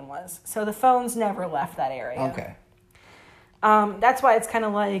her phone was. So the phones never left that area. Okay. That's why it's kind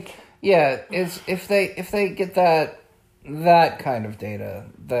of like... Yeah, if they get that kind of data,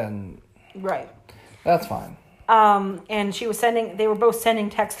 then... Right. That's fine. And they were both sending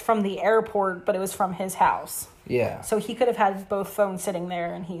text from the airport, but it was from his house. Yeah. So he could have had both phones sitting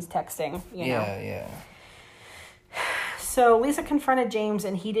there and he's texting, you know. Yeah. So Lisa confronted James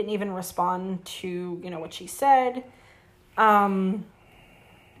and he didn't even respond to, what she said.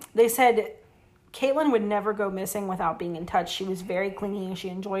 They said Kaitlin would never go missing without being in touch. She was very clingy. She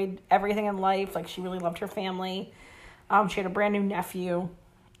enjoyed everything in life. Like, she really loved her family. She had a brand new nephew,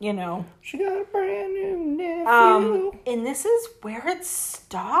 She got a brand new nephew. And this is where it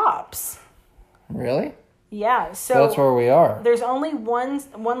stops. Really? Yeah, so that's where we are. There's only one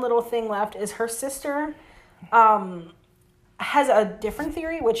little thing left, is her sister has a different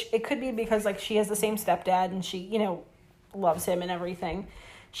theory, which it could be because, like, she has the same stepdad and she, loves him and everything.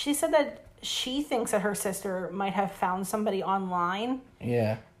 She said that she thinks that her sister might have found somebody online.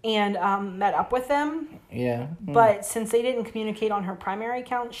 Yeah. And met up with them. Yeah. But since they didn't communicate on her primary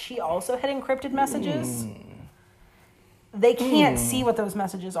account, she also had encrypted messages. They can't see what those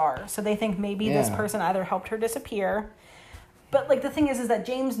messages are. So they think maybe this person either helped her disappear. But, like, the thing is that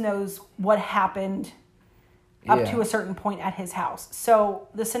James knows what happened up to a certain point at his house. So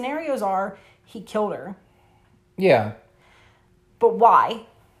the scenarios are he killed her. Yeah. But why?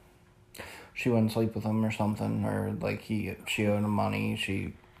 She wouldn't sleep with him or something, or like she owed him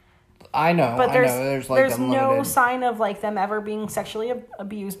money. I know. There's like there's no sign of like them ever being sexually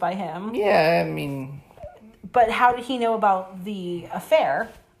abused by him. Yeah, I mean. But how did he know about the affair?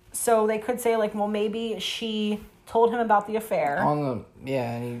 So they could say like, well, maybe she told him about the affair. And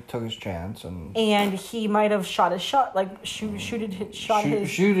he took his chance and he might have shot his shot, like shot his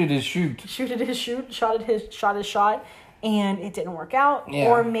shot, and it didn't work out. Yeah.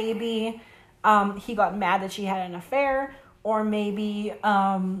 Or maybe he got mad that she had an affair, or maybe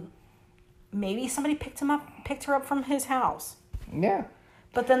somebody picked her up from his house. Yeah.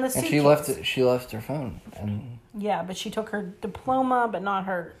 But then she left her phone and. Yeah, but she took her diploma, but not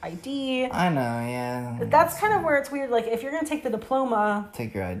her ID. I know, yeah. That's kind of where it's weird. Like, if you're going to take the diploma...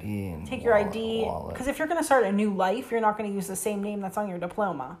 Take your ID and... Take your ID. Because if you're going to start a new life, you're not going to use the same name that's on your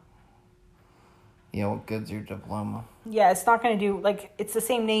diploma. Yeah, what good's your diploma? Yeah, it's not going to do... Like, it's the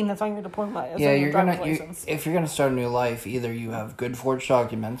same name that's on your diploma as on your driver's license. If you're going to start a new life, either you have good forged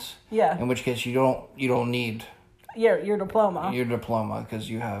documents... Yeah. In which case you don't need... Your diploma. Your diploma, because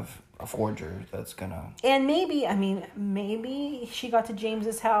you have... a forger that's gonna... And maybe she got to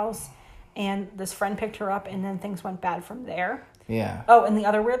James's house and this friend picked her up and then things went bad from there. Yeah. Oh, and the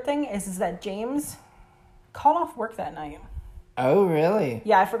other weird thing is that James called off work that night. Oh, really?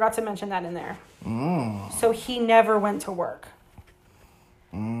 Yeah, I forgot to mention that in there. So he never went to work.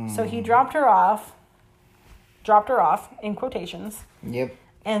 So he dropped her off, in quotations. Yep.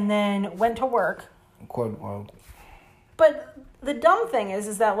 And then went to work. Quote, quote. But the dumb thing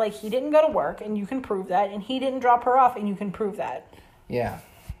is that, like, he didn't go to work, and you can prove that, and he didn't drop her off, and you can prove that. Yeah.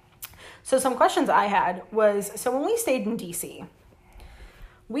 So some questions I had was, so when we stayed in D.C.,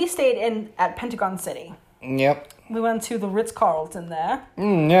 we stayed at Pentagon City. Yep. We went to the Ritz-Carlton there.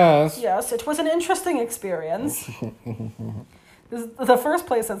 Yes. Yes, it was an interesting experience. This is the first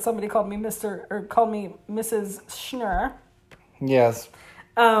place that somebody called me Mrs. Schnurr. Yes.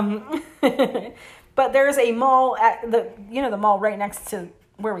 But there's a mall at the mall right next to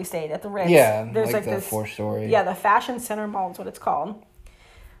where we stayed at the Ritz. Yeah, there's like the 4-story. Yeah, the Fashion Center Mall is what it's called.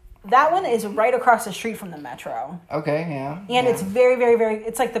 That one is right across the street from the metro. Okay, yeah. And it's very, very, very...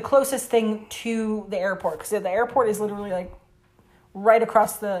 It's like the closest thing to the airport. Because the airport is literally like right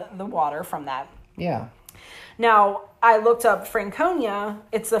across the water from that. Yeah. Now, I looked up Franconia.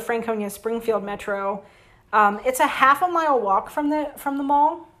 It's the Franconia Springfield Metro. It's a half a mile walk from the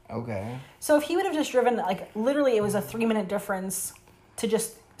mall. Okay. So if he would have just driven, like, literally it was a 3-minute difference to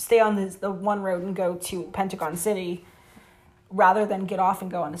just stay on the one road and go to Pentagon City rather than get off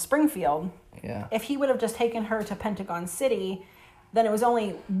and go on to Springfield. Yeah. If he would have just taken her to Pentagon City, then it was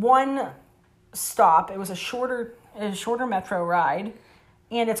only one stop. It was a shorter metro ride,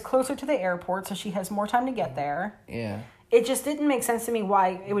 and it's closer to the airport, so she has more time to get there. Yeah. It just didn't make sense to me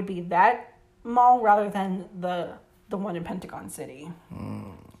why it would be that mall rather than the one in Pentagon City.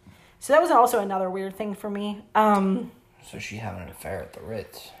 So that was also another weird thing for me. So she having an affair at the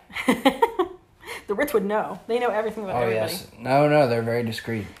Ritz. The Ritz would know. They know everything about everybody. Yes. No, they're very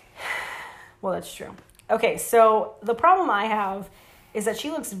discreet. Well, that's true. Okay, so the problem I have is that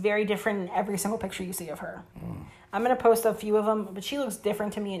she looks very different in every single picture you see of her. I'm going to post a few of them, but she looks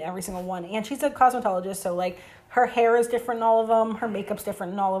different to me in every single one. And she's a cosmetologist, so like her hair is different in all of them. Her makeup's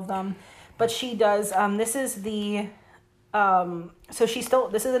different in all of them. But she does, this is the...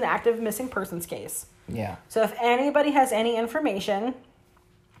 this is an active missing persons case. Yeah. So if anybody has any information,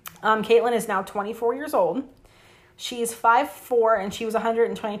 Kaitlin is now 24 years old. She's 5'4", and she was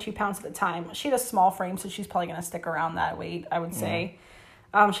 122 pounds at the time. She had a small frame, so she's probably going to stick around that weight, I would say.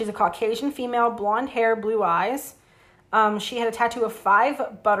 She's a Caucasian female, blonde hair, blue eyes. She had a tattoo of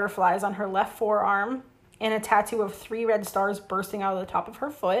 5 butterflies on her left forearm and a tattoo of 3 red stars bursting out of the top of her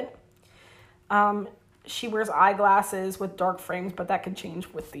foot. She wears eyeglasses with dark frames, but that could change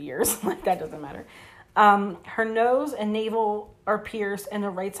with the years. Like, that doesn't matter. Her nose and navel are pierced, and the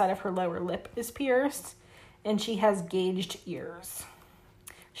right side of her lower lip is pierced, and she has gauged ears.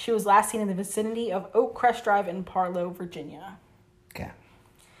 She was last seen in the vicinity of Oak Crest Drive in Parlow, Virginia. Okay.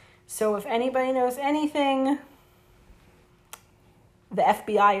 So if anybody knows anything, the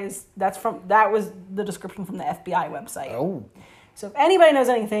FBI that was the description from the FBI website. Oh. So if anybody knows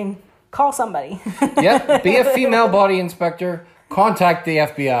anything, call somebody. Yep, be a female body inspector. Contact the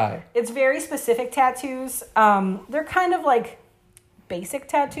FBI. It's very specific tattoos. They're kind of like basic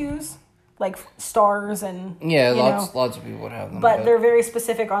tattoos, like stars and lots of people would have them. But they're very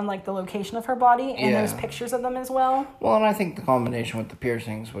specific on like the location of her body, and there's pictures of them as well. Well, and I think the combination with the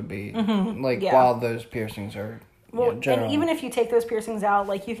piercings would be while those piercings are general. And even if you take those piercings out,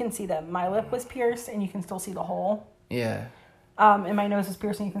 like you can see that my lip was pierced, and you can still see the hole. Yeah. And my nose is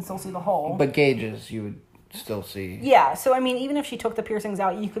piercing, you can still see the hole. But gauges, you would still see. Yeah, so I mean, even if she took the piercings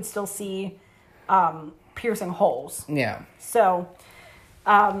out, you could still see piercing holes. Yeah. So,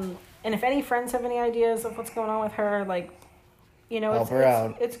 and if any friends have any ideas of what's going on with her, like, you know, Help her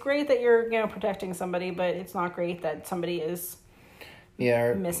out. It's great that you're, you know, protecting somebody, but it's not great that somebody is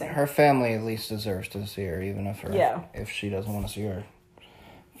missing. Her family at least deserves to see her, even if she doesn't want to see her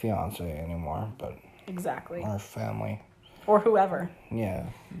fiance anymore. But exactly, her family or whoever. Yeah,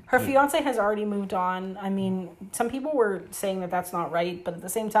 her fiance has already moved on. I mean, some people were saying that that's not right, but at the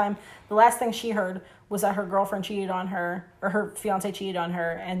same time, the last thing she heard was that her girlfriend cheated on her, or her fiance cheated on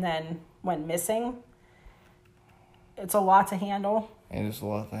her, and then went missing. It's a lot to handle. It is a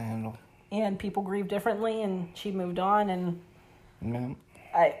lot to handle. And people grieve differently, and she moved on, and yeah.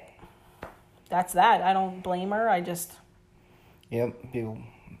 That's that. I don't blame her. I just... Yep,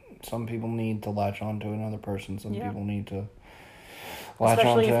 some people need to latch on to another person. Some people need to latch on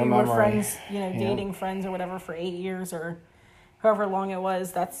to a memory. Especially if you were friends, you know, dating friends or whatever for 8 years or however long it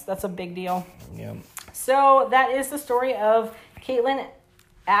was. That's a big deal. Yep. So that is the story of Kaitlin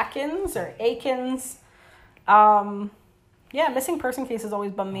Akens or Akens. Missing person cases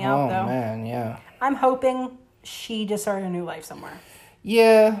always bum me out, though. Oh, man, yeah. I'm hoping she just started a new life somewhere.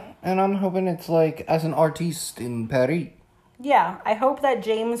 Yeah, and I'm hoping it's like as an artiste in Paris. Yeah, I hope that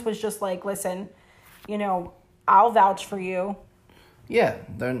James was just like, listen, you know, I'll vouch for you. Yeah,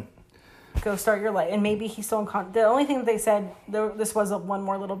 then go start your life. And maybe he's still in the only thing that they said, this was one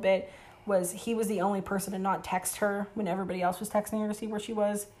more little bit, was he was the only person to not text her when everybody else was texting her to see where she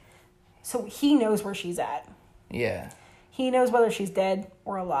was. So he knows where she's at. Yeah. He knows whether she's dead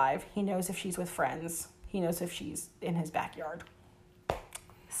or alive. He knows if she's with friends. He knows if she's in his backyard.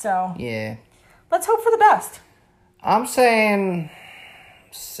 So, yeah. Let's hope for the best. I'm saying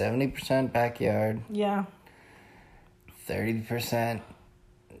 70% backyard. Yeah. 30%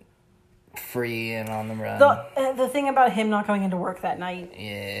 free and on the run. The thing about him not going into work that night,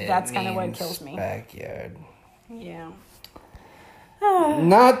 that's kind of what kills me. Backyard. Yeah.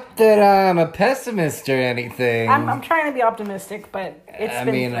 Not that I'm a pessimist or anything. I'm trying to be optimistic, but it's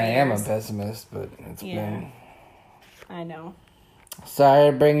been 3 years. I am a pessimist, but it's been... I know. Sorry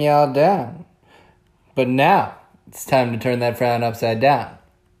to bring y'all down. But now, it's time to turn that frown upside down.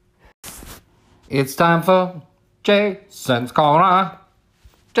 It's time for Jason's Corner.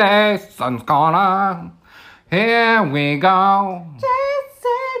 Jason's Corner. Here we go.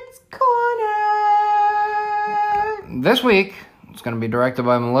 Jason's Corner. This week, it's going to be directed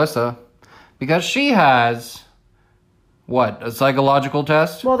by Melissa because she has, a psychological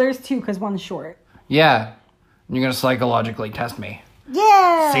test? Well, there's 2 because one's short. Yeah. You're going to psychologically test me.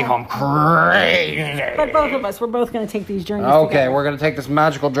 Yeah. See if I'm crazy. But both of us, we're both going to take these journeys together. We're going to take this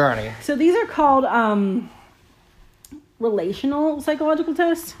magical journey. So these are called relational psychological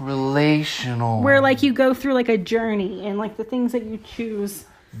tests. Relational. Where, like, you go through, like, a journey and, like, the things that you choose.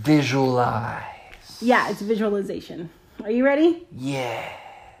 Visualize. Yeah, it's visualization. Are you ready? Yeah.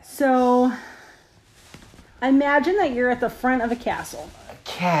 So, imagine that you're at the front of a castle. A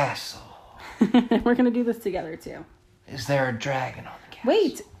castle. We're going to do this together, too. Is there a dragon on the castle?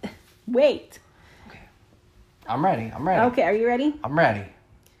 Wait. Okay. I'm ready. Okay, are you ready? I'm ready.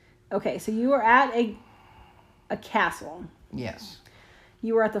 Okay, so you are at a castle. Yes.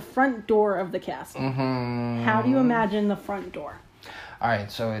 You are at the front door of the castle. Mm-hmm. How do you imagine the front door? All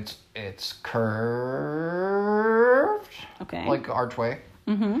right, so it's curved. Okay. Like archway.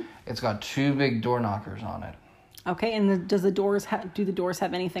 Mm-hmm. It's got 2 big door knockers on it. Okay, and do the doors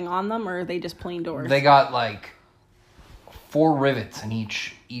have anything on them, or are they just plain doors? They got like 4 rivets in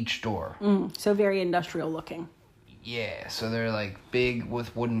each door. So very industrial looking. Yeah, so they're like big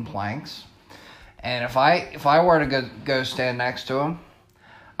with wooden planks. And if I were to go stand next to them,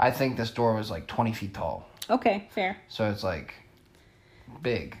 I think this door was like 20 feet tall. Okay, fair. So it's like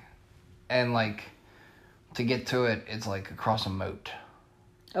big. And like to get to it, it's like across a moat.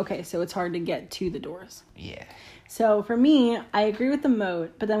 Okay, so it's hard to get to the doors. Yeah. So for me, I agree with the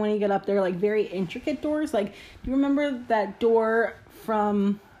moat, but then when you get up there, like very intricate doors. Like, do you remember that door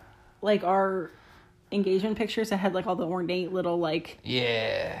from like our engagement pictures that had like all the ornate little like...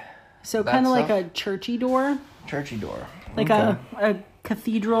 Yeah. So kind of like a churchy door. Churchy door. Like a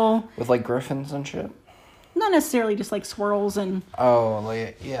cathedral. With like griffins and shit? Not necessarily, just like swirls and... Oh,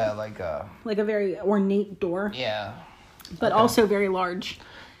 like a... Like a very ornate door. Yeah. But also very large.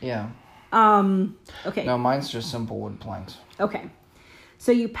 Yeah. Okay. No, mine's just simple wood planks. Okay.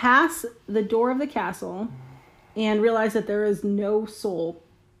 So you pass the door of the castle and realize that there is no soul.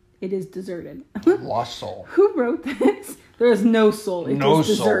 It is deserted. Lost soul. Who wrote this? There is no soul. It is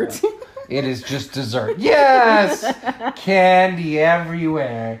desert. It is just dessert. Yes! Candy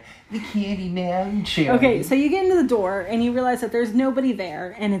everywhere. The Candy Mountain Cherry. Okay, so you get into the door and you realize that there's nobody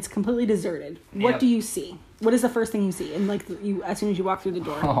there and it's completely deserted. What do you see? What is the first thing you see? And like you, as soon as you walk through the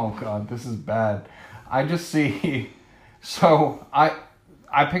door. Oh God, this is bad. I just see. So I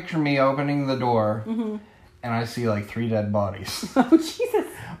picture me opening the door, and I see like 3 dead bodies. Oh Jesus!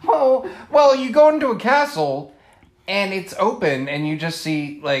 Well, you go into a castle, and it's open, and you just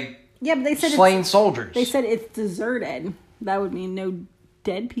see like But they said slain soldiers. They said it's deserted. That would mean no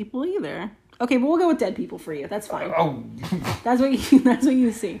dead people either. Okay, but we'll go with dead people for you. That's fine. Oh, that's what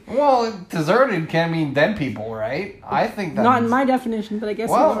you see. Well, deserted can mean dead people, right? I think that's not in my definition, but I guess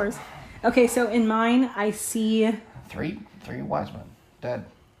in yours. Okay, so in mine, I see three wise men dead.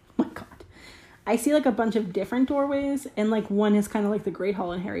 Oh my God, I see like a bunch of different doorways, and like one is kind of like the Great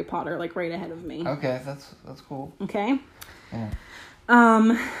Hall in Harry Potter, like right ahead of me. Okay, that's cool. Okay. Yeah.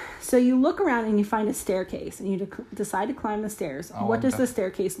 So you look around and you find a staircase, and you decide to climb the stairs. What does the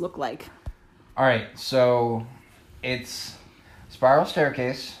staircase look like? All right, so it's spiral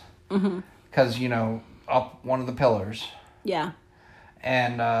staircase because up one of the pillars. Yeah.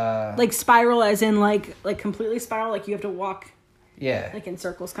 And like spiral, as in like completely spiral, like you have to walk. Yeah. Like in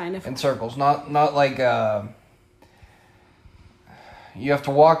circles, kind of. In circles, not like you have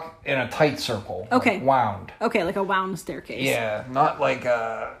to walk in a tight circle. Okay. Like wound. Okay, like a wound staircase. Yeah, not like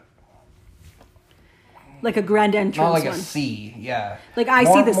a. Like a grand entrance. Not like one. a C, yeah. Like I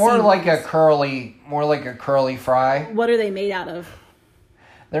more, see the more C like ones. more like a curly fry. What are they made out of?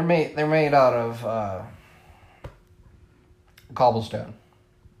 They're made out of cobblestone.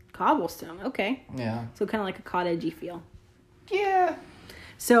 Cobblestone, okay. Yeah. So kind of like a cottagey feel. Yeah.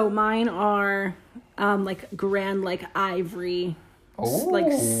 So mine are like grand, like ivory,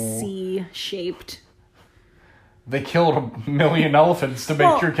 like C-shaped. They killed 1 million elephants to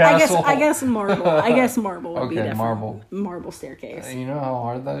make your castle. I guess marble. I guess marble would be different. Marble. Marble staircase. You know how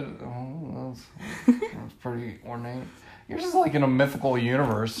hard that's pretty ornate. You're just like in a mythical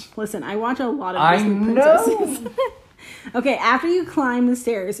universe. Listen, I watch a lot of Disney princesses. Okay, after you climb the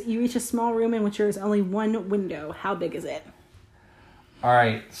stairs, you reach a small room in which there is only one window. How big is it? All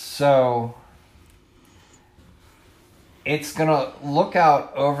right, so it's gonna look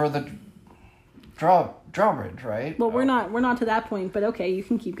out over the drawbridge, right? Well, we're not to that point, but okay, you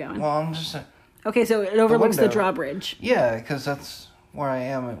can keep going. Well, I'm just saying. Okay, so it overlooks the drawbridge. Yeah, because that's where I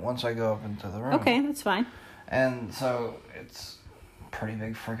am once I go up into the room. Okay, that's fine. And so it's a pretty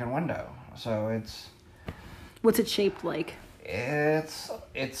big freaking window. So it's. What's it shaped like? It's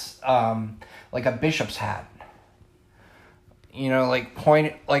like a bishop's hat. Like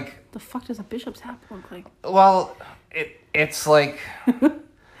point like. The fuck does a bishop's hat look like? Well, it's like.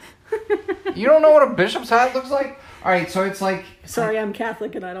 You don't know what a bishop's hat looks like? All right, so it's like. Sorry, I'm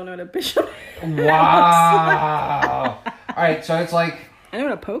Catholic and I don't know what a bishop. Wow. All right, so it's like. I know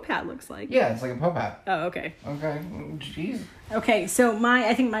what a pope hat looks like. Yeah, it's like a pope hat. Oh, okay. Okay, jeez. Okay, so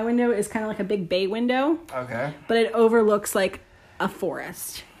I think my window is kind of like a big bay window. Okay. But it overlooks like a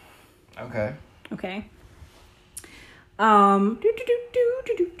forest. Okay. Okay.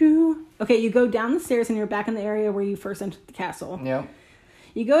 Okay, you go down the stairs and you're back in the area where you first entered the castle. Yep.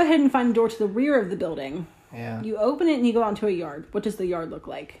 You go ahead and find a door to the rear of the building. Yeah. You open it and you go onto a yard. What does the yard look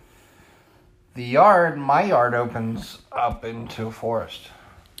like? My yard opens up into a forest.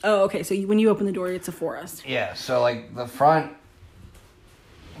 Oh, okay. So when you open the door, it's a forest. Yeah, so like the front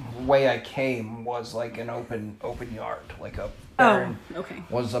way I came was like an open yard, like a barren. Oh, okay.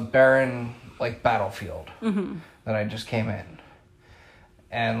 Was a barren like battlefield that I just came in,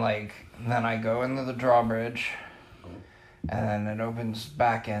 and like then I go into the drawbridge, and then it opens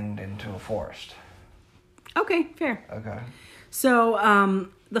back end into a forest. Okay, fair. Okay. So,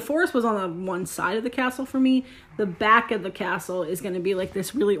 the forest was on the one side of the castle for me. The back of the castle is going to be like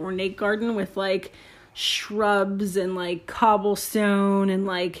this really ornate garden with like shrubs and like cobblestone and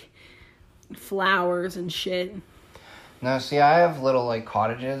like flowers and shit. No, see, I have little like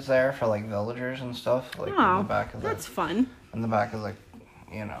cottages there for like villagers and stuff. Like in the back of that's fun. In the back of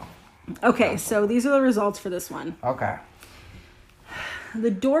Okay, so these are the results for this one. Okay.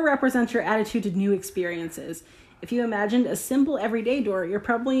 The door represents your attitude to new experiences. If you imagined a simple everyday door, you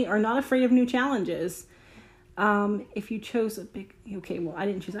probably are not afraid of new challenges. If you chose a big... Okay, well, I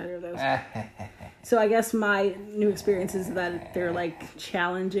didn't choose either of those. So I guess my new experience is that they're, like,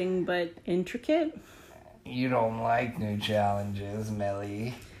 challenging but intricate. You don't like new challenges,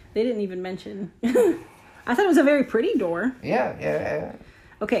 Millie. They didn't even mention... I thought it was a very pretty door. Yeah.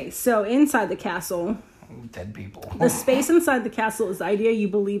 Okay, so inside the castle... Dead people. The space inside the castle is the idea you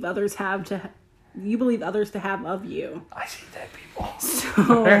believe others to have of you. I see dead people.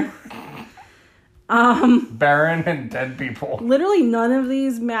 So Barren and dead people. Literally none of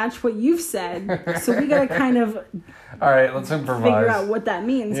these match what you've said. So we gotta kind of all right, let's improvise. Figure out what that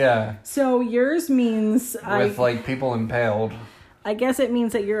means. Yeah. So yours means with like people impaled. I guess it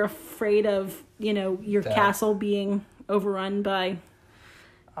means that you're afraid of, your castle being overrun by.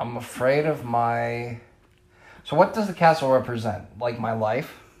 I'm afraid of my. So what does the castle represent? Like my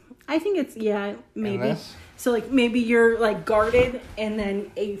life? I think it's maybe. So like maybe you're like guarded, and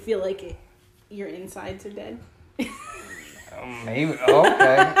then you feel like your insides are dead. Maybe.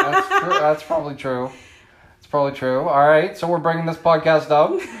 Okay, that's true. That's probably true. It's probably true. All right, so we're bringing this podcast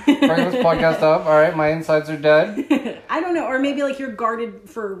up. All right, my insides are dead. I don't know, or maybe like you're guarded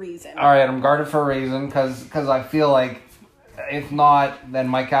for a reason. All right, I'm guarded for a reason because I feel like if not, then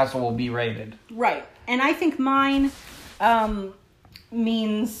my castle will be raided. Right, and I think mine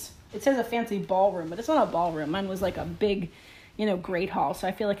means. It says a fancy ballroom, but it's not a ballroom. Mine was like a big, great hall. So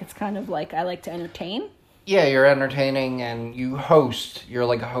I feel like it's kind of like I like to entertain. Yeah, you're entertaining and you host. You're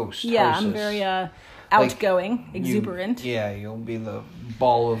like a host. Yeah, hostess. I'm very outgoing, exuberant. You'll be the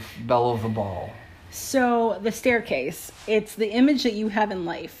belle of the ball. So the staircase, it's the image that you have in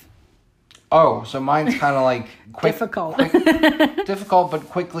life. Oh, so mine's kind of like difficult. Difficult, but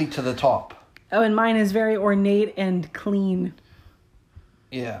quickly to the top. Oh, and mine is very ornate and clean.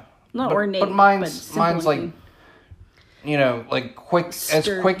 Yeah. Not ornate, but mine's like, like quick, as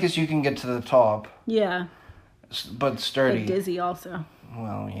quick as you can get to the top. Yeah. But sturdy. But dizzy also.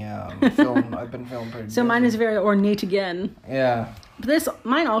 Well, yeah, I've been feeling pretty So dizzy. Mine is very ornate again. Yeah. But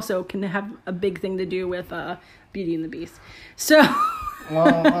mine also can have a big thing to do with Beauty and the Beast. So.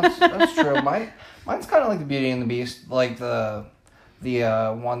 Well, that's true. Mine's kind of like the Beauty and the Beast, like the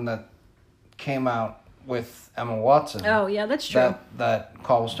one that came out with Emma Watson. Oh, yeah, that's true. That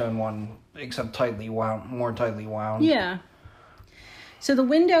cobblestone one, except more tightly wound. Yeah. So the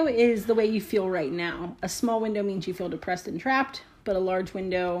window is the way you feel right now. A small window means you feel depressed and trapped, but a large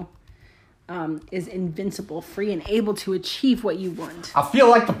window is invincible, free, and able to achieve what you want. I feel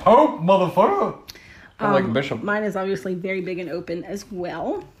like the Pope, motherfucker. I'm like a bishop. Mine is obviously very big and open as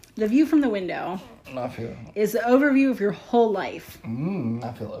well. The view from the window is the overview of your whole life.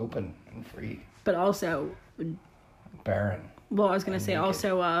 I feel open and free. But also barren. Well, I was going to say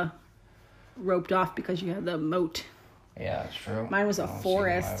also roped off because you had the moat. Yeah, that's true. Mine was a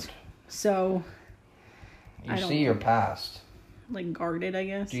forest. So you see your past. Like guarded, I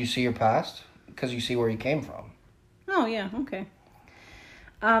guess. Do you see your past? Because you see where you came from. Oh, yeah. Okay.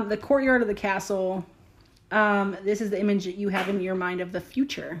 The courtyard of the castle. This is the image that you have in your mind of the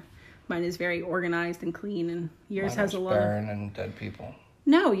future. Mine is very organized and clean, and yours has a lot barren and dead people.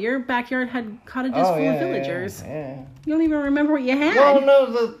 No, your backyard had cottages full of villagers. Yeah. You don't even remember what you had. Well,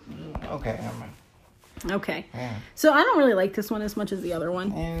 no, okay, never mind. Okay. Yeah. So I don't really like this one as much as the other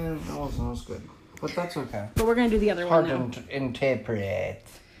one. Yeah, that wasn't as good. But that's okay. But we're going to do the other one now. Hard to interpret.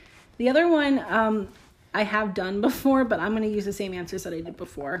 The other one, I have done before, but I'm going to use the same answers that I did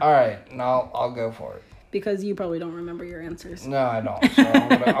before. All right. No, I'll go for it. Because you probably don't remember your answers. No, I don't. So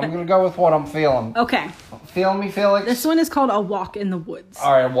I'm gonna go with what I'm feeling. Okay. Feel me, Felix? This one is called A Walk in the Woods.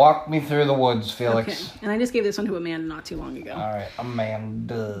 All right, walk me through the woods, Felix. Okay. And I just gave this one to Amanda not too long ago. All right,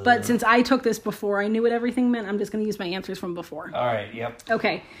 Amanda. But since I took this before I knew what everything meant, I'm just going to use my answers from before. All right, yep.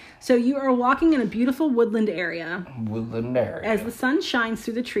 Okay. So you are walking in a beautiful woodland area. As the sun shines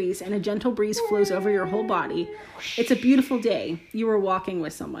through the trees and a gentle breeze flows over your whole body. It's a beautiful day. You are walking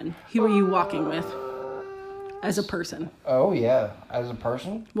with someone. Who are you walking with? As a person. Oh, yeah. As a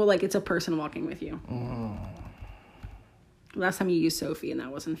person? Well, like it's a person walking with you. Last time you used Sophie and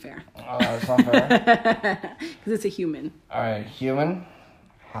that wasn't fair. Oh, that's not fair? Because it's a human. All right, human.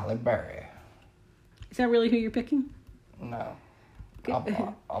 Halle Berry. Is that really who you're picking? No. Okay.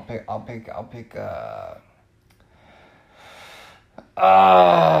 I'll pick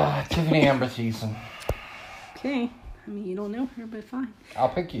Tiffany Amber Thiessen. Okay. I mean, you don't know her, but fine. I'll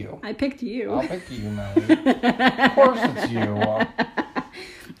pick you. I picked you. I'll pick you, Melly. Of course it's you.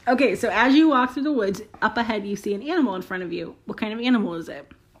 Okay, so as you walk through the woods, up ahead you see an animal in front of you. What kind of animal is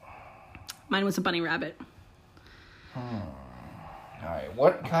it? Mine was a bunny rabbit. All right,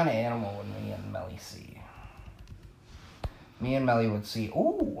 what kind of animal would me and Melly see? Me and Melly would see,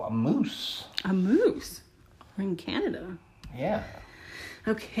 a moose. A moose? We're in Canada. Yeah.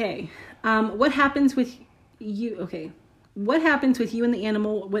 Okay. What happens with you? Okay. What happens with you and the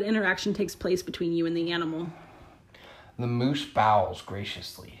animal? What interaction takes place between you and the animal? The moose bows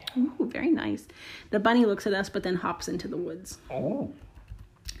graciously. Ooh, very nice. The bunny looks at us, but then hops into the woods. Oh.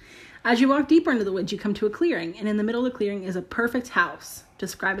 As you walk deeper into the woods, you come to a clearing, and in the middle of the clearing is a perfect house.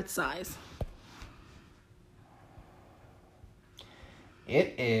 Describe its size.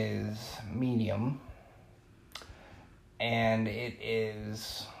 It is medium. And it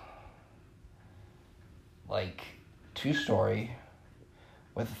is like 2-story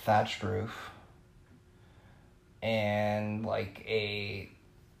with a thatched roof and like a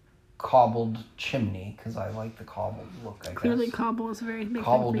cobbled chimney, because I like the cobbled look, I Clearly guess. cobble is a very big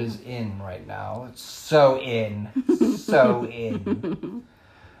Cobbled thing is in right now. It's so in. So in.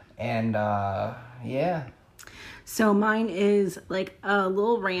 And, yeah. So mine is like a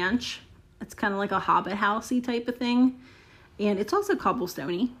little ranch. It's kind of like a hobbit housey type of thing. And it's also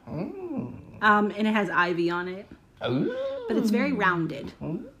cobblestoney. And it has ivy on it. Ooh. But it's very rounded.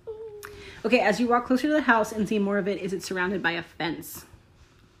 Ooh. Okay, as you walk closer to the house and see more of it, is it surrounded by a fence?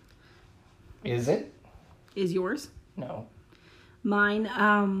 Is it? Is yours? No. Mine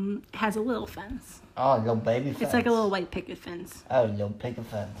has a little fence. Oh, a little baby fence. It's like a little white picket fence. Oh, a little picket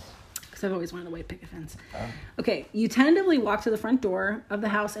fence. Because I've always wanted a white picket fence. Oh. Okay, you tentatively walk to the front door of the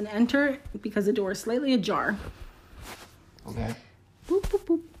house and enter because the door is slightly ajar. Okay. Boop, boop,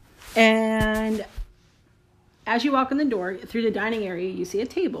 boop. And as you walk in the door, through the dining area, you see a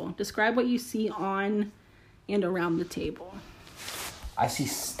table. Describe what you see on and around the table. I see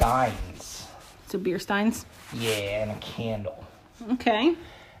steins. So beer steins? Yeah, and a candle. Okay.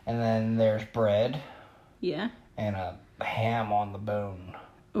 And then there's bread. Yeah. And a ham on the bone.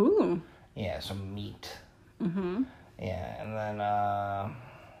 Ooh. Yeah, some meat. Mm-hmm. Yeah, and then a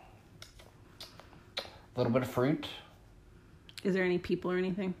little bit of fruit. Is there any people or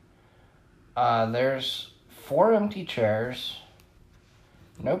anything? There's 4 empty chairs.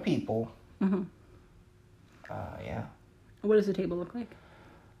 No people. Mm-hmm. Yeah. What does the table look like?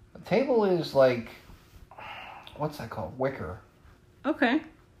 The table is like, what's that called? Wicker. Okay.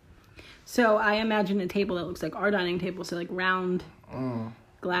 So I imagine a table that looks like our dining table, so like round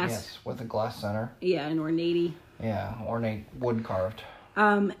glass. Yes, with a glass center. Yeah, and ornate. Yeah, ornate wood carved.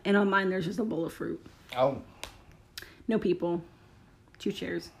 And on mine there's just a bowl of fruit. Oh. No people. 2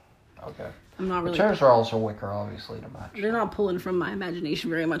 chairs. Okay. I'm not really. The chairs are also wicker, obviously, to match. They're not pulling from my imagination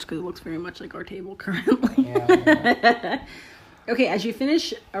very much because it looks very much like our table currently. Yeah. Okay, as you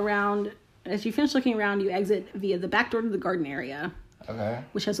finish looking around, you exit via the back door to the garden area, Okay.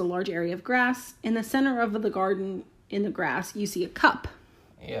 which has a large area of grass. In the center of the garden, in the grass, you see a cup.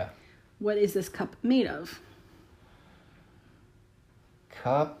 Yeah. What is this cup made of?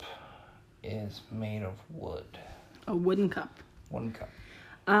 Cup is made of wood. A wooden cup. One cup.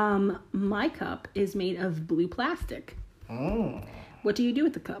 My cup is made of blue plastic. Mmm. What do you do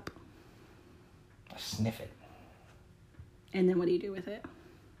with the cup? Sniff it. And then what do you do with it?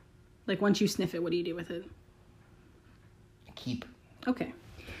 Like once you sniff it, what do you do with it? Keep. Okay.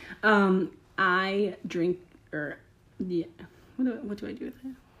 I drink, or yeah. What do I do with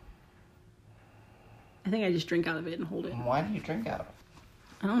it? I think I just drink out of it and hold it. Why do you drink out of it?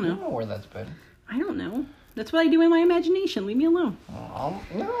 I don't I know. don't know where that's been. I don't know. That's what I do in my imagination. Leave me alone. I'm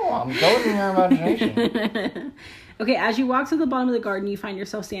going in your imagination. Okay, as you walk to the bottom of the garden, you find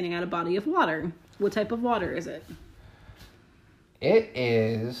yourself standing at a body of water. What type of water is it? It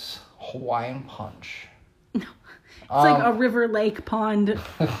is Hawaiian Punch. No. It's like a river, lake, pond.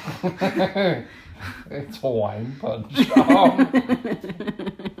 It's Hawaiian Punch.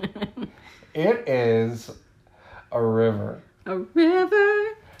 It is a river. A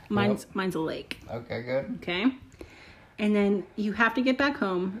river. Mine's a lake. Okay, good. Okay. And then you have to get back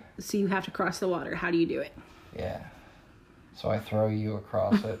home, so you have to cross the water. How do you do it? Yeah. So I throw you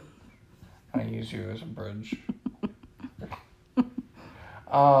across it. I use you as a bridge.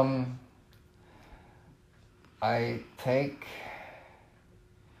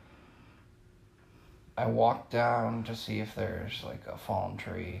 I walk down to see if there's like a fallen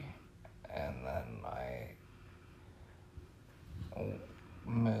tree, and then I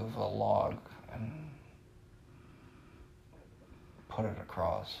move a log and put it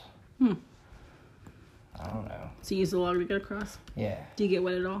across. I don't know. So you use the log to get across? Yeah. Do you get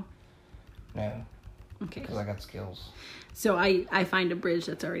wet at all? No. Okay. Because I got skills. So I find a bridge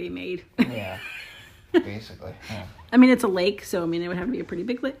that's already made. Yeah. Basically. Yeah. I mean, it's a lake, so I mean, it would have to be a pretty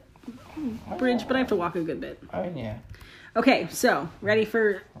big bridge, but I have to walk a good bit. I mean, yeah. Okay, so ready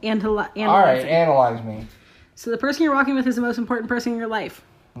for analyzing. All right, analyze me. So the person you're walking with is the most important person in your life.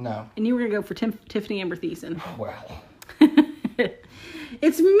 No. And you were going to go for Tiffany Amber Thiessen. Well.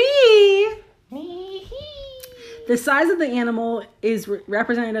 It's me! Me. The size of the animal is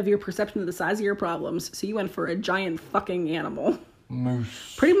representative of your perception of the size of your problems, so you went for a giant fucking animal.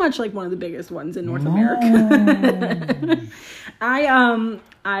 Moose. Pretty much like one of the biggest ones in North America.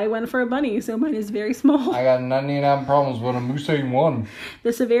 I went for a bunny, so mine is very small. I got 99 problems, but I'm saying one.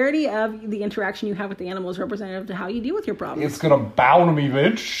 The severity of the interaction you have with the animal is representative to how you deal with your problems. It's gonna bow to me,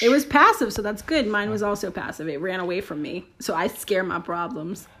 bitch. It was passive, so that's good. Mine was also passive. It ran away from me, so I scare my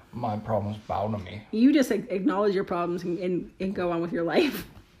problems. My problems bow to me. You just acknowledge your problems and go on with your life.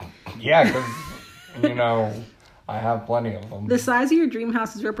 Yeah, because, I have plenty of them. The size of your dream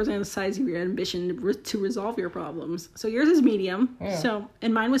house is representing the size of your ambition to resolve your problems. So yours is medium. Yeah.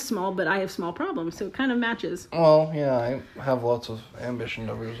 And mine was small, but I have small problems, so it kind of matches. Well, yeah, I have lots of ambition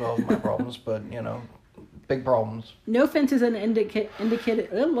to resolve my problems, but big problems. No fence is indicative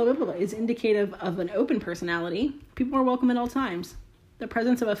of an open personality. People are welcome at all times. The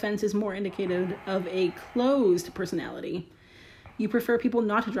presence of a fence is more indicative of a closed personality. You prefer people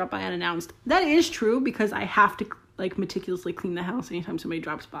not to drop by unannounced. That is true because I have to meticulously clean the house anytime somebody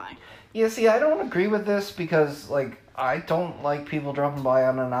drops by. Yeah, see, I don't agree with this because I don't like people dropping by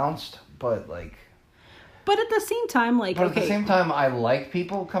unannounced, but But at the same time, at the same time, I like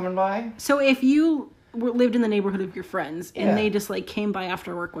people coming by. So if you lived in the neighborhood of your friends and they just came by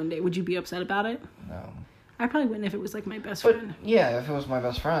after work one day, would you be upset about it? No. I probably wouldn't if it was my best friend. Yeah, if it was my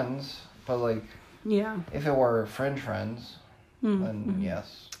best friends, but yeah, if it were fringe friends, then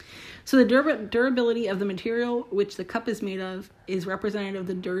yes. So the durability of the material which the cup is made of is representative of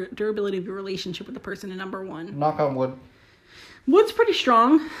the durability of your relationship with the person in number one. Knock on wood. Wood's pretty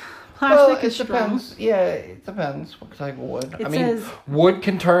strong. Plastic is strong. Depends. Yeah, it depends what type of wood. Wood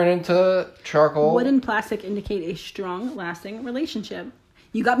can turn into charcoal. Wood and plastic indicate a strong, lasting relationship.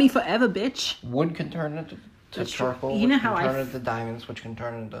 You got me forever, bitch. Wood can turn into charcoal. You know how turn into diamonds, which can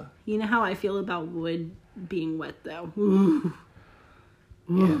turn into. You know how I feel about wood being wet, though. Ooh.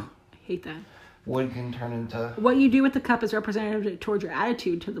 Yeah. I hate that. Wood can turn into... What you do with the cup is representative towards your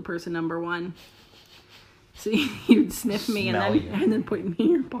attitude to the person number one. So you'd sniff me and then put me in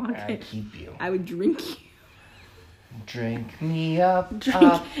your pocket. I'd keep you. I would drink you. Drink me up, and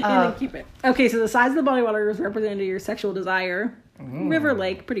then keep it. Okay, so the size of the body water is representative of your sexual desire. River,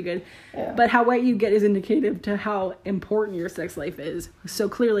 lake, pretty good. Yeah. But how wet you get is indicative to how important your sex life is. So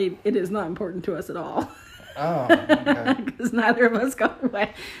clearly it is not important to us at all. Oh, okay. Because neither of us got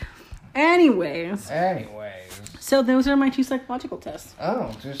wet. Anyways. So those are my 2 psychological tests.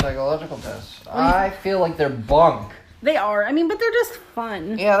 Oh, 2 psychological tests. I feel like they're bunk. They are. I mean, but they're just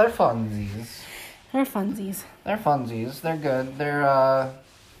fun. Yeah, they're funsies. They're funsies. They're good. They're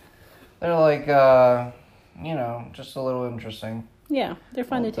just a little interesting. Yeah, they're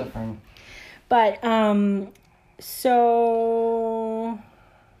fun to take. Different. But, so,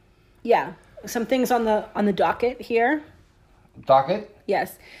 yeah, some things on the docket here. Docket?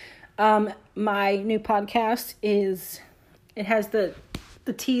 Yes. My new podcast it has the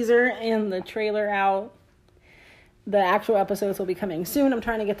teaser and the trailer out. The actual episodes will be coming soon. I'm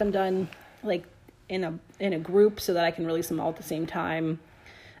trying to get them done, in a group so that I can release them all at the same time.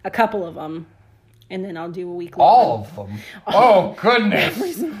 A couple of them. And then I'll do a weekly. All of them? Oh, goodness.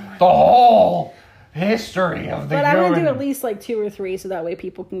 The whole history of the But I'm going to do at least 2 or 3 so that way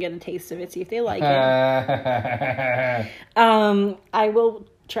people can get a taste of it, see if they like it. I will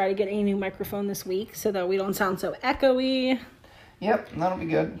try to get a new microphone this week so that we don't sound so echoey. Yep, that'll be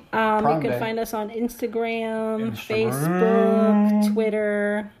good. You can find us on Instagram, Facebook,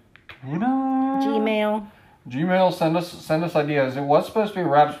 Twitter, Gmail. Send us ideas. It was supposed to be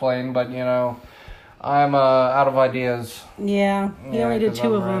Raps playing, but I'm out of ideas. Yeah, you only did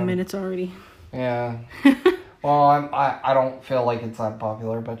 2 of them, and it's already. Yeah. Well, I don't feel like it's that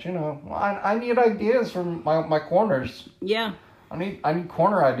popular, but I need ideas from my corners. Yeah. I need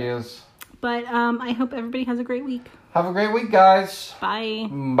corner ideas. But I hope everybody has a great week. Have a great week, guys. Bye.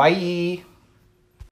 Bye.